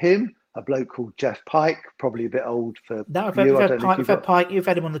 Before him, a bloke called Jeff Pike, probably a bit old for you. I've had Pike. You've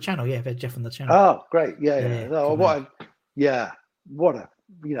had him on the channel, I've had Jeff on the channel. Oh, great, yeah. No, what a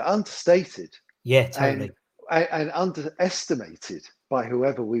understated, totally, and underestimated by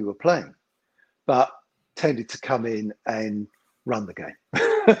whoever we were playing, but tended to come in and run the game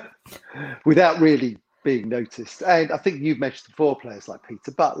without really being noticed. And I think you've mentioned the 4 players like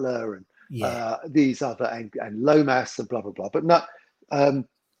Peter Butler and these other and Lomas and blah blah blah. But not,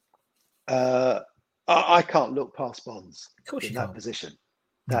 I can't look past Bonds in that position.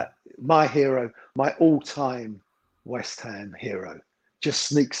 That my hero, my all-time West Ham hero, just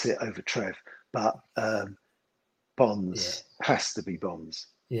sneaks it over Trev. But Bonds has to be Bonds.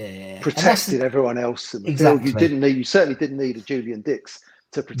 Protected everyone else in the field. You certainly didn't need a Julian Dix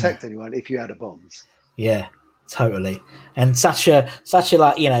to protect anyone if you had a Bonds. Yeah, totally. And such a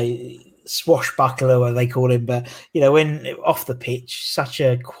swashbuckler, what they call him, but when off the pitch, such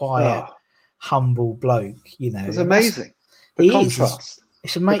a quiet, humble bloke. It's amazing. The contrast.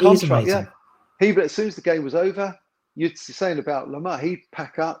 It's amazing. Yeah. But as soon as the game was over, you're saying about Lamar, he'd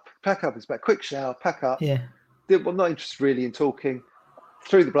pack up his bag, quick shower, pack up. Yeah. Not interested really in talking.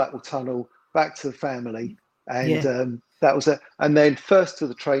 Through the Blackwall Tunnel, back to the family, and that was it. And then first to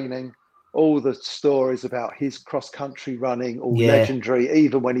the training, all the stories about his cross-country running, all legendary.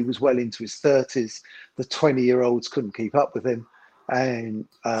 Even when he was well into his 30s, the 20-year-olds couldn't keep up with him, and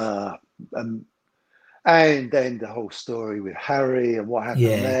then the whole story with Harry and what happened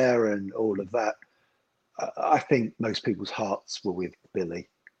there, and all of that. I think most people's hearts were with Billy.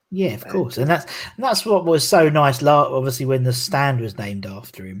 Yeah, of course, and that's what was so nice. Obviously, when the stand was named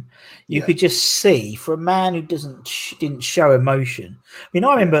after him, you could just see, for a man who didn't show emotion. I mean,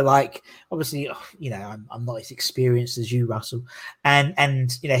 I remember, obviously, I'm not as experienced as you, Russell,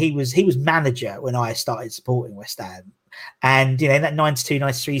 and he was manager when I started supporting West Ham, and in that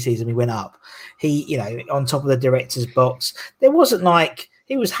 92-93 season we went up. He, on top of the director's box, there wasn't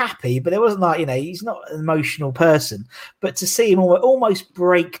he was happy, but there wasn't he's not an emotional person. But to see him almost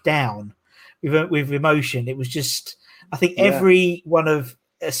break down with emotion, it was just, I think every one of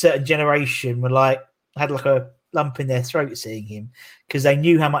a certain generation had a lump in their throat seeing him, because they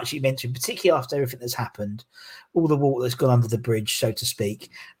knew how much it meant to him, particularly after everything that's happened, all the water that's gone under the bridge, so to speak,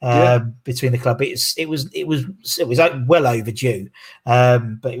 between the club. It was well overdue,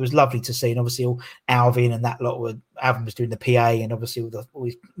 but it was lovely to see. And obviously, all Alvin and that lot Alvin was doing the PA, and obviously all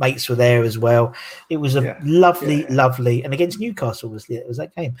his mates were there as well. It was a lovely, and against Newcastle, obviously, it was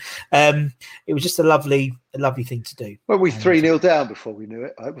that game. It was just a lovely thing to do. Well, we 3-0 down before we knew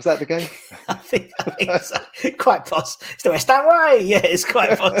it. Was that the game? I think so. Quite possibly. It's the West Ham way. Yeah, it's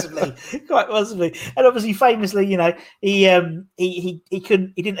quite possibly. And obviously, famously, he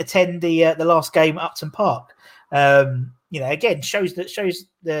didn't attend the last game at Upton Park. Again, shows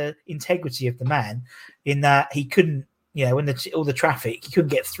the integrity of the man in that he couldn't, when all the traffic, he couldn't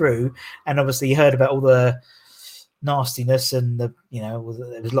get through, and obviously he heard about all the nastiness and there was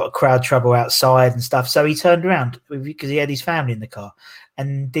a lot of crowd trouble outside and stuff. So he turned around because he had his family in the car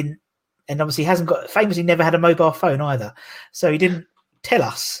and obviously famously never had a mobile phone either. So he didn't tell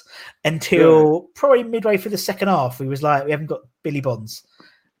us until probably midway through the second half. He was like, "We haven't got Billy Bonds."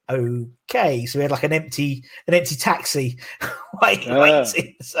 Okay, so we had like an empty taxi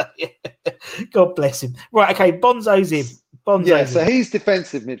waiting. So God bless him. Right, okay, Bonzo's in. So he's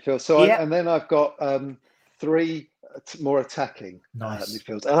defensive midfield. So and then I've got 3 more attacking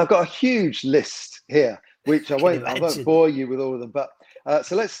midfields, and I've got a huge list here, which I won't bore you with all of them. But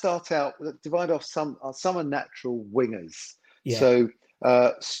so let's start out. Divide off some are natural wingers. Yeah. So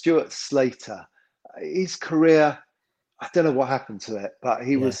Stuart Slater, his career, I don't know what happened to it, but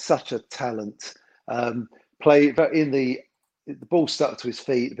he was such a talent. Play in the ball stuck to his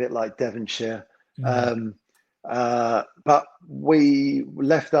feet, a bit like Devonshire. But we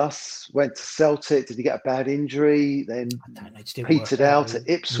left us, went to Celtic. Did he get a bad injury? Then petered out at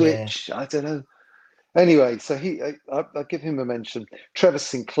Ipswich. I don't know. Anyway, so I'll give him a mention. Trevor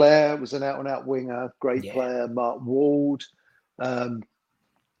Sinclair was an out-and-out winger, great player. Mark Ward,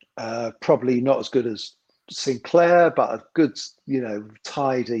 probably not as good as Sinclair, but a good,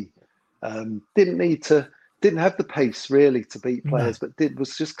 tidy. Didn't have the pace really to beat players, but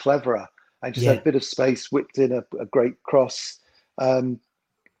was just cleverer and just had a bit of space, whipped in a great cross.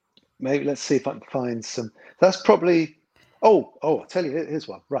 Maybe let's see if I can find some. That's probably. I'll tell you. Here's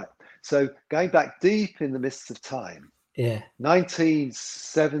one. Right. So going back deep in the mists of time. Yeah.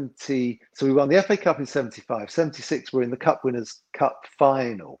 1970. So we won the FA Cup in 75. 76. We're in the Cup Winners' Cup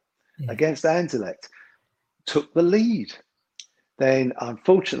final against Anderlecht. Took the lead. Then,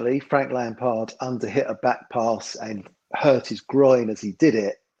 unfortunately, Frank Lampard underhit a back pass and hurt his groin as he did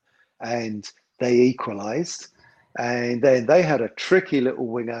it, and they equalised. And then they had a tricky little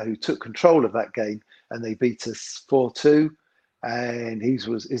winger who took control of that game, and they beat us 4-2. And his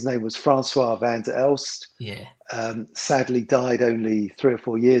name was Francois van der Elst. Yeah. Sadly, died only 3 or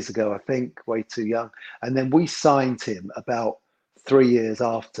 4 years ago, I think, way too young. And then we signed him about 3 years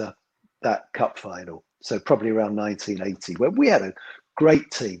after that cup final. So probably around 1980, where we had a great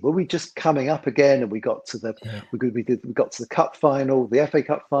team. Were we just coming up again, and we got to the we got to the cup final, the FA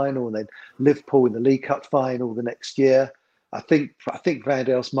Cup final, and then Liverpool in the League Cup final the next year. I think Van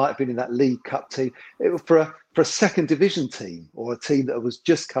der Elst might have been in that League Cup team. It was for a second division team or a team that was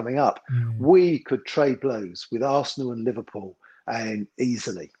just coming up. We could trade blows with Arsenal and Liverpool, and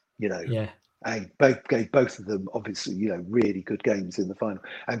easily, and gave both of them obviously, really good games in the final.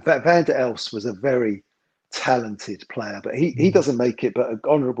 And Van der Elst was a very talented player, but he doesn't make it, but an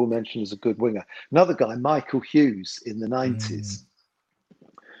honourable mention as a good winger. Another guy, Michael Hughes, in the 90s.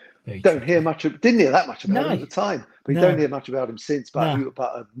 Didn't hear that much about him at the time, but you don't hear much about him since. But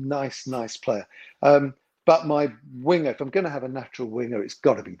a nice player. But my winger, if I'm going to have a natural winger, it's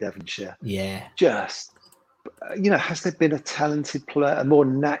got to be Devonshire. Yeah. Just, has there been a talented player, a more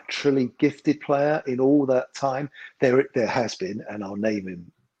naturally gifted player in all that time? There has been, and I'll name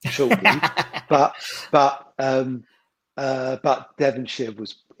him shortly. but Devonshire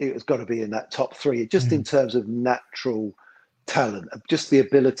it's got to be in that top 3, just in terms of natural talent, just the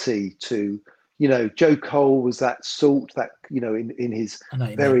ability to, Joe Cole was that sort that, in his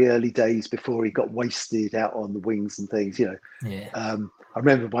very early days before he got wasted out on the wings and things, I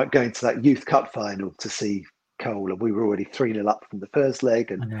remember going to that Youth Cup final to see Cole, and we were already 3-0 up from the first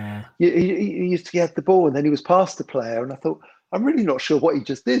leg, and he had the ball, and then he was past the player, and I thought, I'm really not sure what he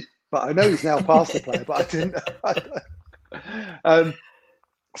just did, but I know he's now past the player, but I didn't know.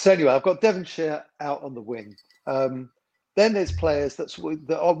 So anyway, I've got Devonshire out on the wing. Then there's players that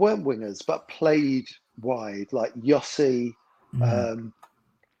weren't wingers, but played wide, like Yossi. I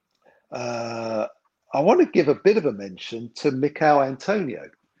want to give a bit of a mention to Mikel Antonio.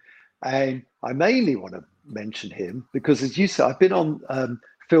 And I mainly want to mention him because, as you said, I've been on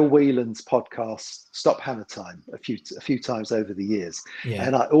Phil Whelan's podcast, Stop Hammer Time, a few times over the years. Yeah.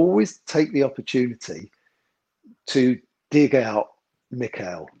 And I always take the opportunity to dig out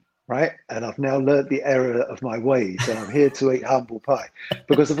Michael, right? And I've now learned the error of my ways, and I'm here to eat humble pie.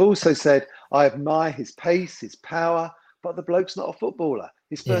 Because I've also said I admire his pace, his power, but the bloke's not a footballer.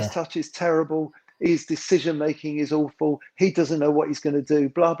 His first touch is terrible. His decision-making is awful. He doesn't know what he's going to do,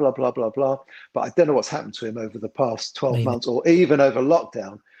 blah, blah, blah, blah, blah. But I don't know what's happened to him over the past 12 months or even over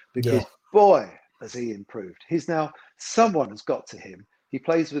lockdown, because boy, has he improved. He's now, someone has got to him. He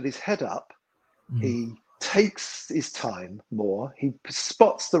plays with his head up. He takes his time more. He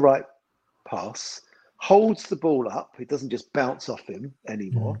spots the right pass, holds the ball up. It doesn't just bounce off him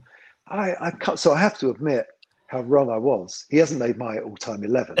anymore. So I have to admit how wrong I was. He hasn't made my all-time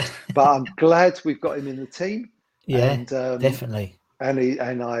 11, but I'm glad we've got him in the team. Yeah, and, definitely.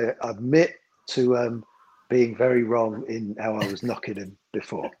 And I admit to being very wrong in how I was knocking him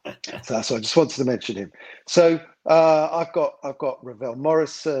before. So I just wanted to mention him. So I've got Raphael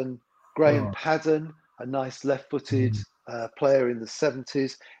Morrison, Graham Padden, a nice left-footed player in the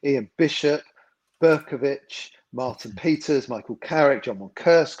 70s, Ian Bishop, Berkovic, Martin Peters, Michael Carrick, John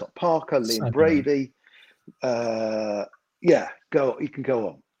Moncur, Scott Parker, Liam Brady. You can go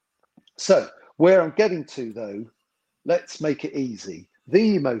on. So where I'm getting to, though, let's make it easy.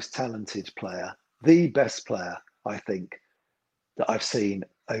 The most talented player, the best player, I think, that I've seen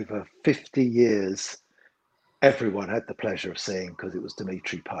over 50 years, everyone had the pleasure of seeing, because it was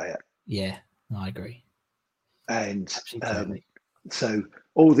Dimitri Payet. Yeah, I agree. And so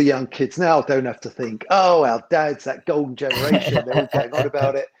all the young kids now don't have to think, oh, our dad's that golden generation. They're all going on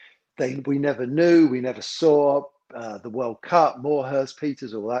about it. We never knew, we never saw the World Cup, Moorhurst,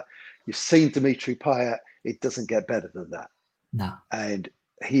 Peters, all that. You've seen Dimitri Payet. It doesn't get better than that. No. And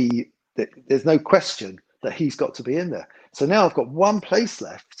there's no question that he's got to be in there. So now I've got one place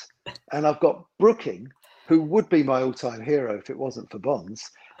left, and I've got Brooking, who would be my all-time hero if it wasn't for Bonds,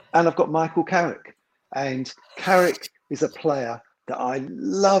 and I've got Michael Carrick. And Carrick is a player that I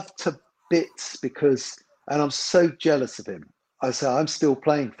love to bits and I'm so jealous of him. I'm still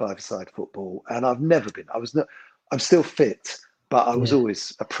playing five-a-side football, and I've never been. I'm still fit, but I was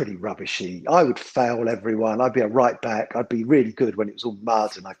always a pretty rubbishy. I would foul everyone. I'd be a right back. I'd be really good when it was all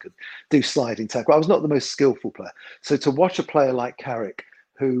mud and I could do sliding tackle. I was not the most skillful player. So to watch a player like Carrick,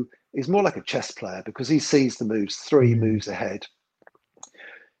 who is more like a chess player because he sees the moves 3 moves ahead,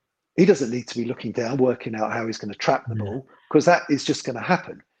 he doesn't need to be looking down, working out how he's going to trap the ball, because that is just going to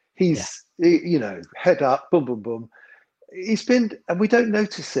happen. He's, head up, boom, boom, boom. He's been, and we don't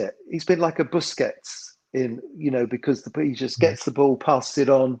notice it, he's been like a Busquets because he just gets the ball, passes it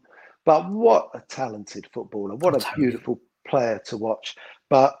on. But what a talented footballer. What a beautiful player to watch.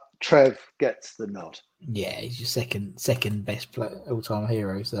 But Trev gets the nod. Yeah, he's your second best all-time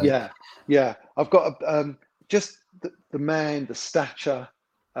hero. So. Yeah. I've got just the man, the stature,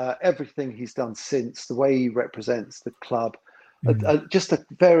 everything he's done since, the way he represents the club. Just a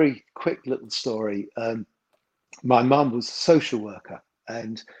very quick little story. My mum was a social worker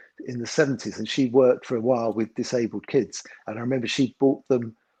and in the 70s, and she worked for a while with disabled kids. And I remember she brought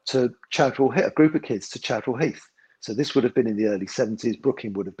them to Chadwell Heath, a group of kids to Chadwell Heath. So this would have been in the early 70s.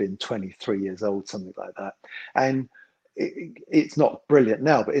 Brooking would have been 23 years old, something like that. And it's not brilliant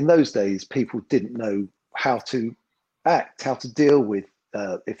now, but in those days, people didn't know how to act, how to deal with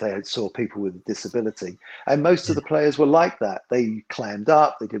if they saw people with a disability. And most of the players were like that. They clammed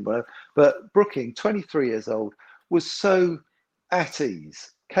up, they didn't want to. But Brooking, 23 years old, was so at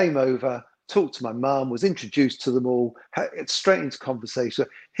ease, came over, talked to my mum, was introduced to them all, straight into conversation.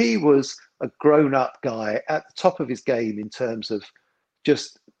 He was a grown-up guy at the top of his game in terms of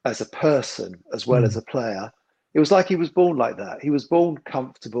just as a person as well as a player. It was like he was born like that. He was born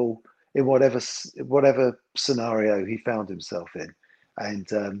comfortable in whatever scenario he found himself in.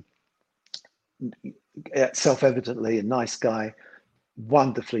 And self-evidently a nice guy,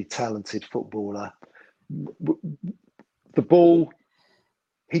 wonderfully talented footballer. The ball,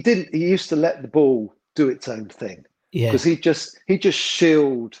 he used to let the ball do its own thing, because he just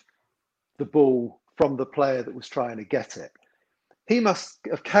shielded the ball from the player that was trying to get it. He must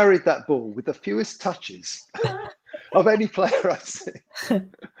have carried that ball with the fewest touches of any player I've seen.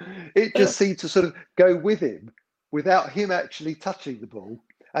 It just seemed to sort of go with him without him actually touching the ball,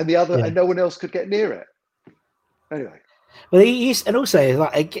 and and no one else could get near it. Anyway. Well, and also,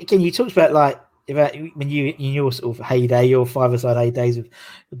 like, again, you talked about when you in your sort of heyday, your five-a-side heydays with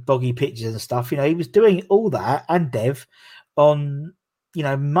boggy pitches and stuff. He was doing all that and Dev on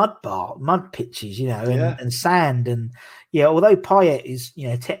mud pitches, and sand, and although Payet is,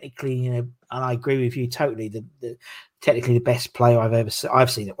 technically, and I agree with you totally, the technically the best player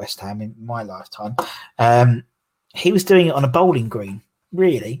I've seen at West Ham in my lifetime. He was doing it on a bowling green,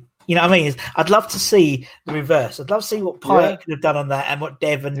 really. You know what I mean? I'd love to see the reverse. I'd love to see what Payet could have done on that, and what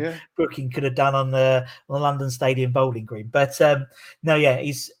Devon Brooking could have done on the London Stadium bowling green. But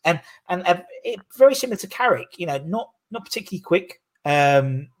he's and very similar to Carrick. Not particularly quick.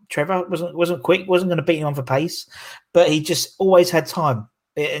 Trevor wasn't quick. Wasn't going to beat him on for pace, but he just always had time.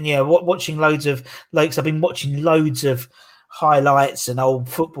 And watching loads of I've been watching loads of highlights and old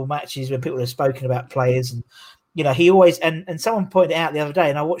football matches when people have spoken about players, and he always, and someone pointed it out the other day,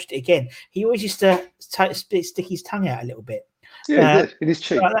 and I watched it again. He always used to stick his tongue out a little bit. Yeah, he did, in his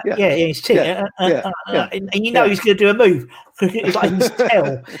cheek. In his cheek. And he's going to do a move. It's like he's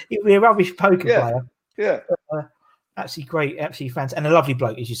tell. He'd be a rubbish poker player. Yeah. Absolutely great, absolutely fantastic, and a lovely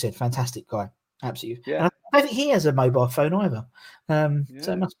bloke, as you said, fantastic guy. Absolutely. Yeah. And I don't think he has a mobile phone either.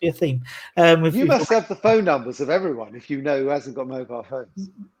 So it must be a theme. You must have the phone numbers of everyone if you know who hasn't got mobile phones.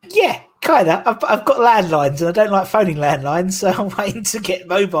 Yeah, kind of. I've got landlines, and I don't like phoning landlines, so I'm waiting to get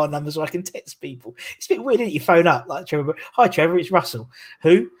mobile numbers so I can text people. It's a bit weird, isn't it? You phone up like Trevor. Hi, Trevor. It's Russell.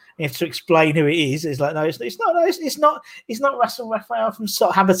 Who? You have to explain who it is. It's like, no, it's not. No, it's not. It's not Russell Raphael from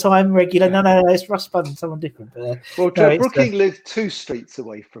Hammer Time regular. No, it's Russ Budden, someone different. But, Brooking lived 2 streets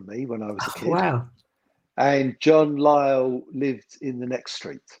away from me when I was a kid. Wow. And John Lyle lived in the next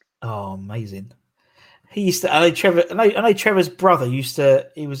street. Oh, amazing! He used to. I know Trevor. I know Trevor's brother used to.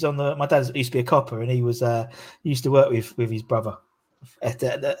 He was on the. My dad used to be a copper, and he was used to work with his brother at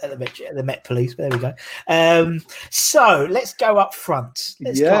the Met Police. But there we go. So let's go up front.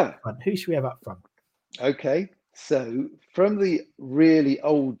 Go up front. Who should we have up front? Okay, so from the really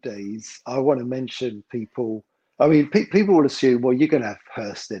old days, I want to mention people. I mean, people will assume, well, you're going to have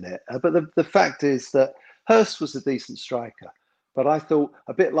Hurst in it, but the fact is that Hurst was a decent striker. But I thought,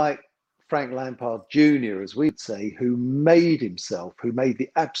 a bit like Frank Lampard Jr., as we'd say, who made the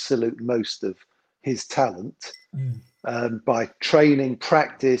absolute most of his talent by training,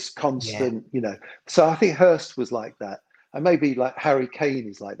 practice, constant, So I think Hurst was like that. And maybe like Harry Kane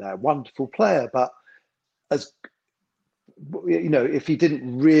is like that, wonderful player. But as if he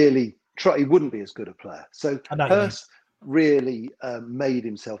didn't really try, he wouldn't be as good a player. So Hurst really made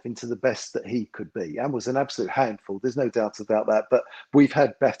himself into the best that he could be, and was an absolute handful. There's no doubt about that. But we've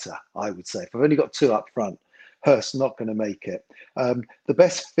had better, I would say. If I've only got 2 up front, Hurst's not going to make it. The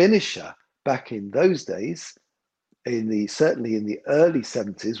best finisher back in those days, certainly in the early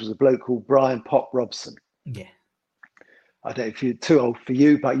 70s, was a bloke called Brian Pop Robson. Yeah. I don't know if you're too old for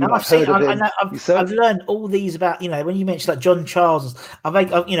you, but you might have heard of him. I've learned all these about, when you mentioned like John Charles,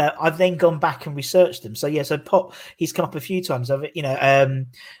 I've then gone back and researched them. So so Pop, he's come up a few times.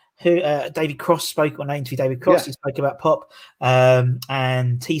 David Cross spoke on an interview. David Cross, he spoke about Pop, and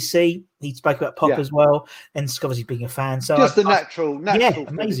TC, he spoke about Pop as well, and obviously being a fan. So just a natural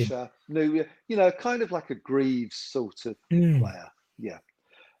amazing finisher, kind of like a Greaves sort of player. Yeah.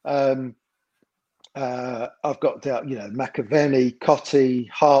 I've got down, McAvenny, Cottee,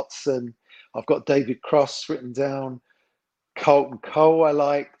 Hartson. I've got David Cross written down. Carlton Cole I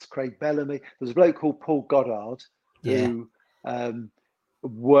liked. Craig Bellamy. There's a bloke called Paul Goddard who,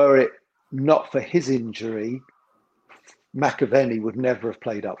 were it not for his injury, McAvenny would never have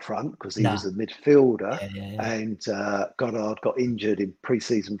played up front because he was a midfielder. And Goddard got injured in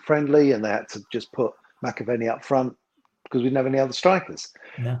pre-season friendly, and they had to just put McAvenny up front because we didn't have any other strikers.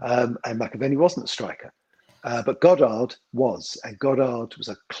 And McAvenny wasn't a striker. But Goddard was. And Goddard was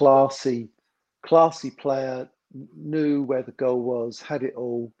a classy player, knew where the goal was, had it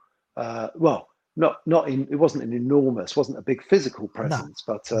all. It wasn't wasn't a big physical presence,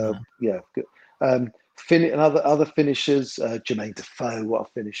 but good. Other finishers, Jermaine Defoe, what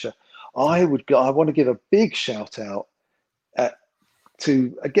a finisher. I want to give a big shout out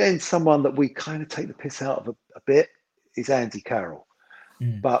to, again, someone that we kind of take the piss out of a bit, is Andy Carroll.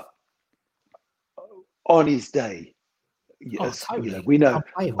 But on his day, we know,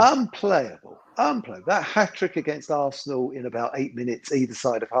 unplayable. That hat-trick against Arsenal in about 8 minutes either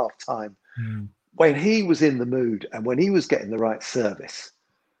side of half-time, when he was in the mood and when he was getting the right service,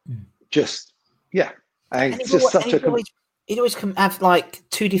 and it's just such a... He'd always have like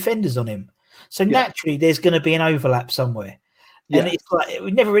 2 defenders on him. So naturally there's going to be an overlap somewhere. And it's like,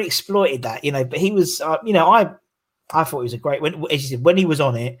 we never really exploited that, but he was, I thought he was a great, as you said, when he was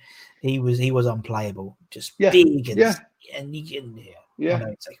on it, he was unplayable, just big and I know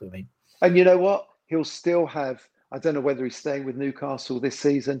exactly what I mean. And you know what? He'll still have, I don't know whether he's staying with Newcastle this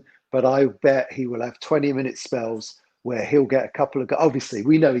season, but I bet he will have 20-minute spells where he'll get a couple of. Obviously,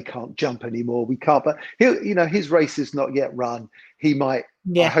 we know he can't jump anymore. We can't, but he'll, his race is not yet run. He might.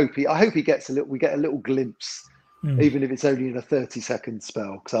 Yeah. I hope he gets a little. We get a little glimpse, even if it's only in a 30-second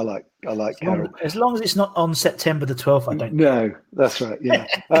spell. Because I like Carol. As long as it's not on September the 12th, I don't. No, that's right. Yeah,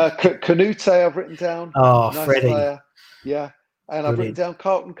 Canute I've written down. Oh, nice Freddie. Player. Yeah, and I've written down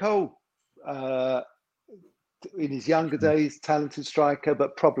Carlton Cole. In his younger days, talented striker,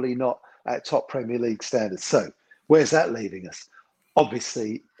 but probably not at top Premier League standards. So where's that leaving us?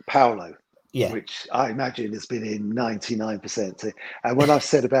 Obviously, Paolo, which I imagine has been in 99%. And when I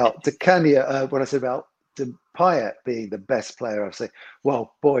said about Di Canio, when I said about Payet being the best player, I've said,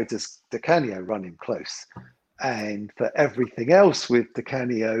 well, boy, does Di Canio run him close. And for everything else with Di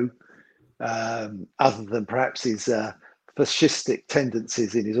Canio, other than perhaps his fascistic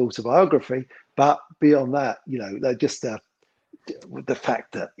tendencies in his autobiography, but beyond that, just the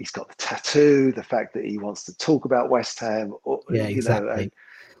fact that he's got the tattoo, the fact that he wants to talk about West Ham, exactly.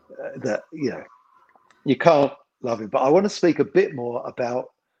 And that you can't love him. But I want to speak a bit more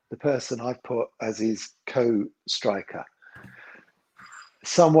about the person I've put as his co-striker.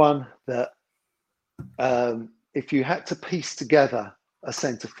 Someone that, if you had to piece together a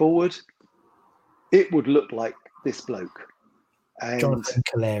centre forward, it would look like this bloke. And Jonathan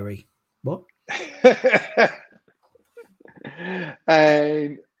Caleri. What?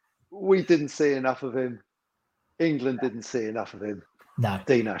 And we didn't see enough of him. England didn't see enough of him. No.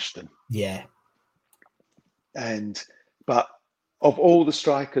 Dean Ashton. Yeah. But of all the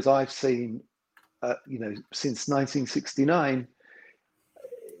strikers I've seen, since 1969,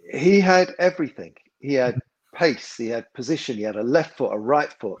 he had everything. He had pace, he had position, he had a left foot, a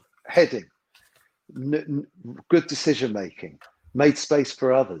right foot, heading, good decision making, made space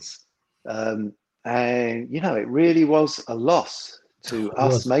for others. And it really was a loss to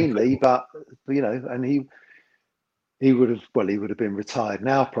us mainly, but and he would have been retired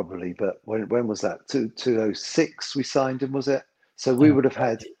now probably, but when was that? 2006 we signed him, was it? So we would have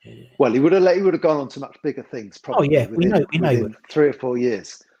had, he would have gone on to much bigger things probably. Oh yeah, we know 3 or 4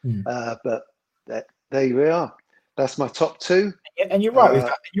 years. But there we are. That's my top two. And you're right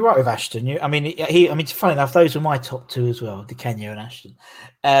with Ashton. It's funny enough, those were my top two as well, Di Canio and Ashton,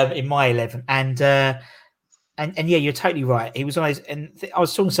 in my 11. And yeah, you're totally right. He was always, and I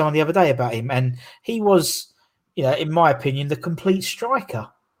was talking to someone the other day about him, and he was, in my opinion, the complete striker,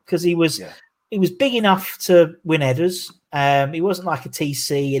 because he was big enough to win headers. He wasn't like a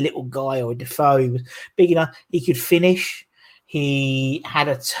TC, a little guy, or a Defoe. He was big enough. He could finish. He had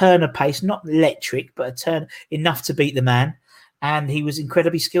a turn of pace, not electric, but a turn enough to beat the man. And he was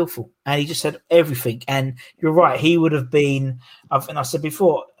incredibly skillful. And he just had everything. And you're right, he would have been, and I said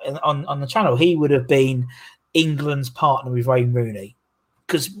before on the channel, he would have been England's partner with Wayne Rooney.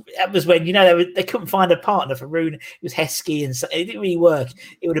 Because that was when, they couldn't find a partner for Rooney. It was Heskey, and so it didn't really work.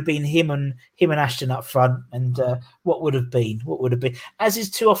 It would have been him and Ashton up front. And what would have been, as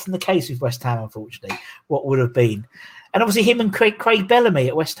is too often the case with West Ham, unfortunately, what would have been. And obviously him and Craig Bellamy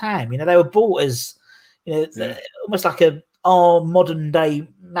at West Ham, they were bought as, almost like a modern day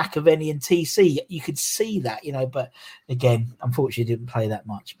Machiavellian TC. You could see that, but again, unfortunately didn't play that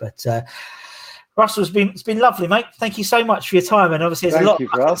much. But Russell, it's been lovely, mate. Thank you so much for your time. And obviously there's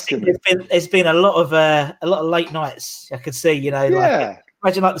there's been a lot of late nights. I could see, like,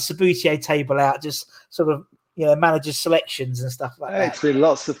 imagine like the Sabutier table out, just sort of, managers' selections and stuff like that. It's been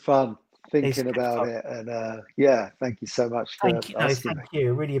lots of fun thinking about it, and thank you so much for asking me.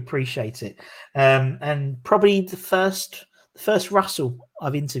 You, really appreciate it. And probably the first Russell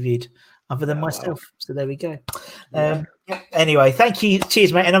I've interviewed other than myself. Wow. So there we go. Anyway, thank you.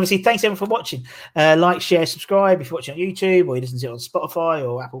 Cheers, mate. And obviously thanks everyone for watching. Like, share, subscribe if you're watching on YouTube or you listen to it on Spotify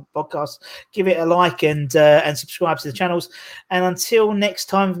or Apple Podcasts. Give it a like and subscribe to the channels. And until next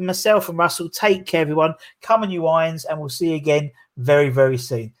time, from myself and Russell, take care, everyone. Come on, you irons, and we'll see you again very, very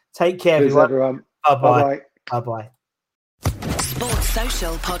soon. Take care, everyone. Bye-bye. Bye-bye. Sports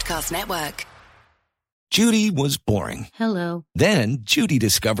Social Podcast Network. Judy was boring. Hello. Then Judy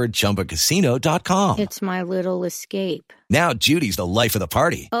discovered ChumbaCasino.com. It's my little escape. Now Judy's the life of the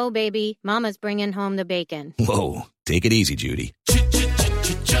party. Oh, baby, mama's bringing home the bacon. Whoa, take it easy, Judy.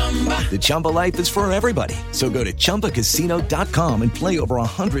 The Chumba life is for everybody. So go to ChumbaCasino.com and play over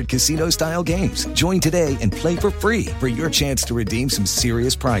 100 casino-style games. Join today and play for free for your chance to redeem some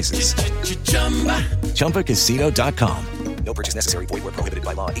serious prizes. ChumbaCasino.com. No purchase necessary. Void where prohibited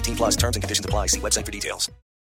by law. 18+ terms and conditions apply. See website for details.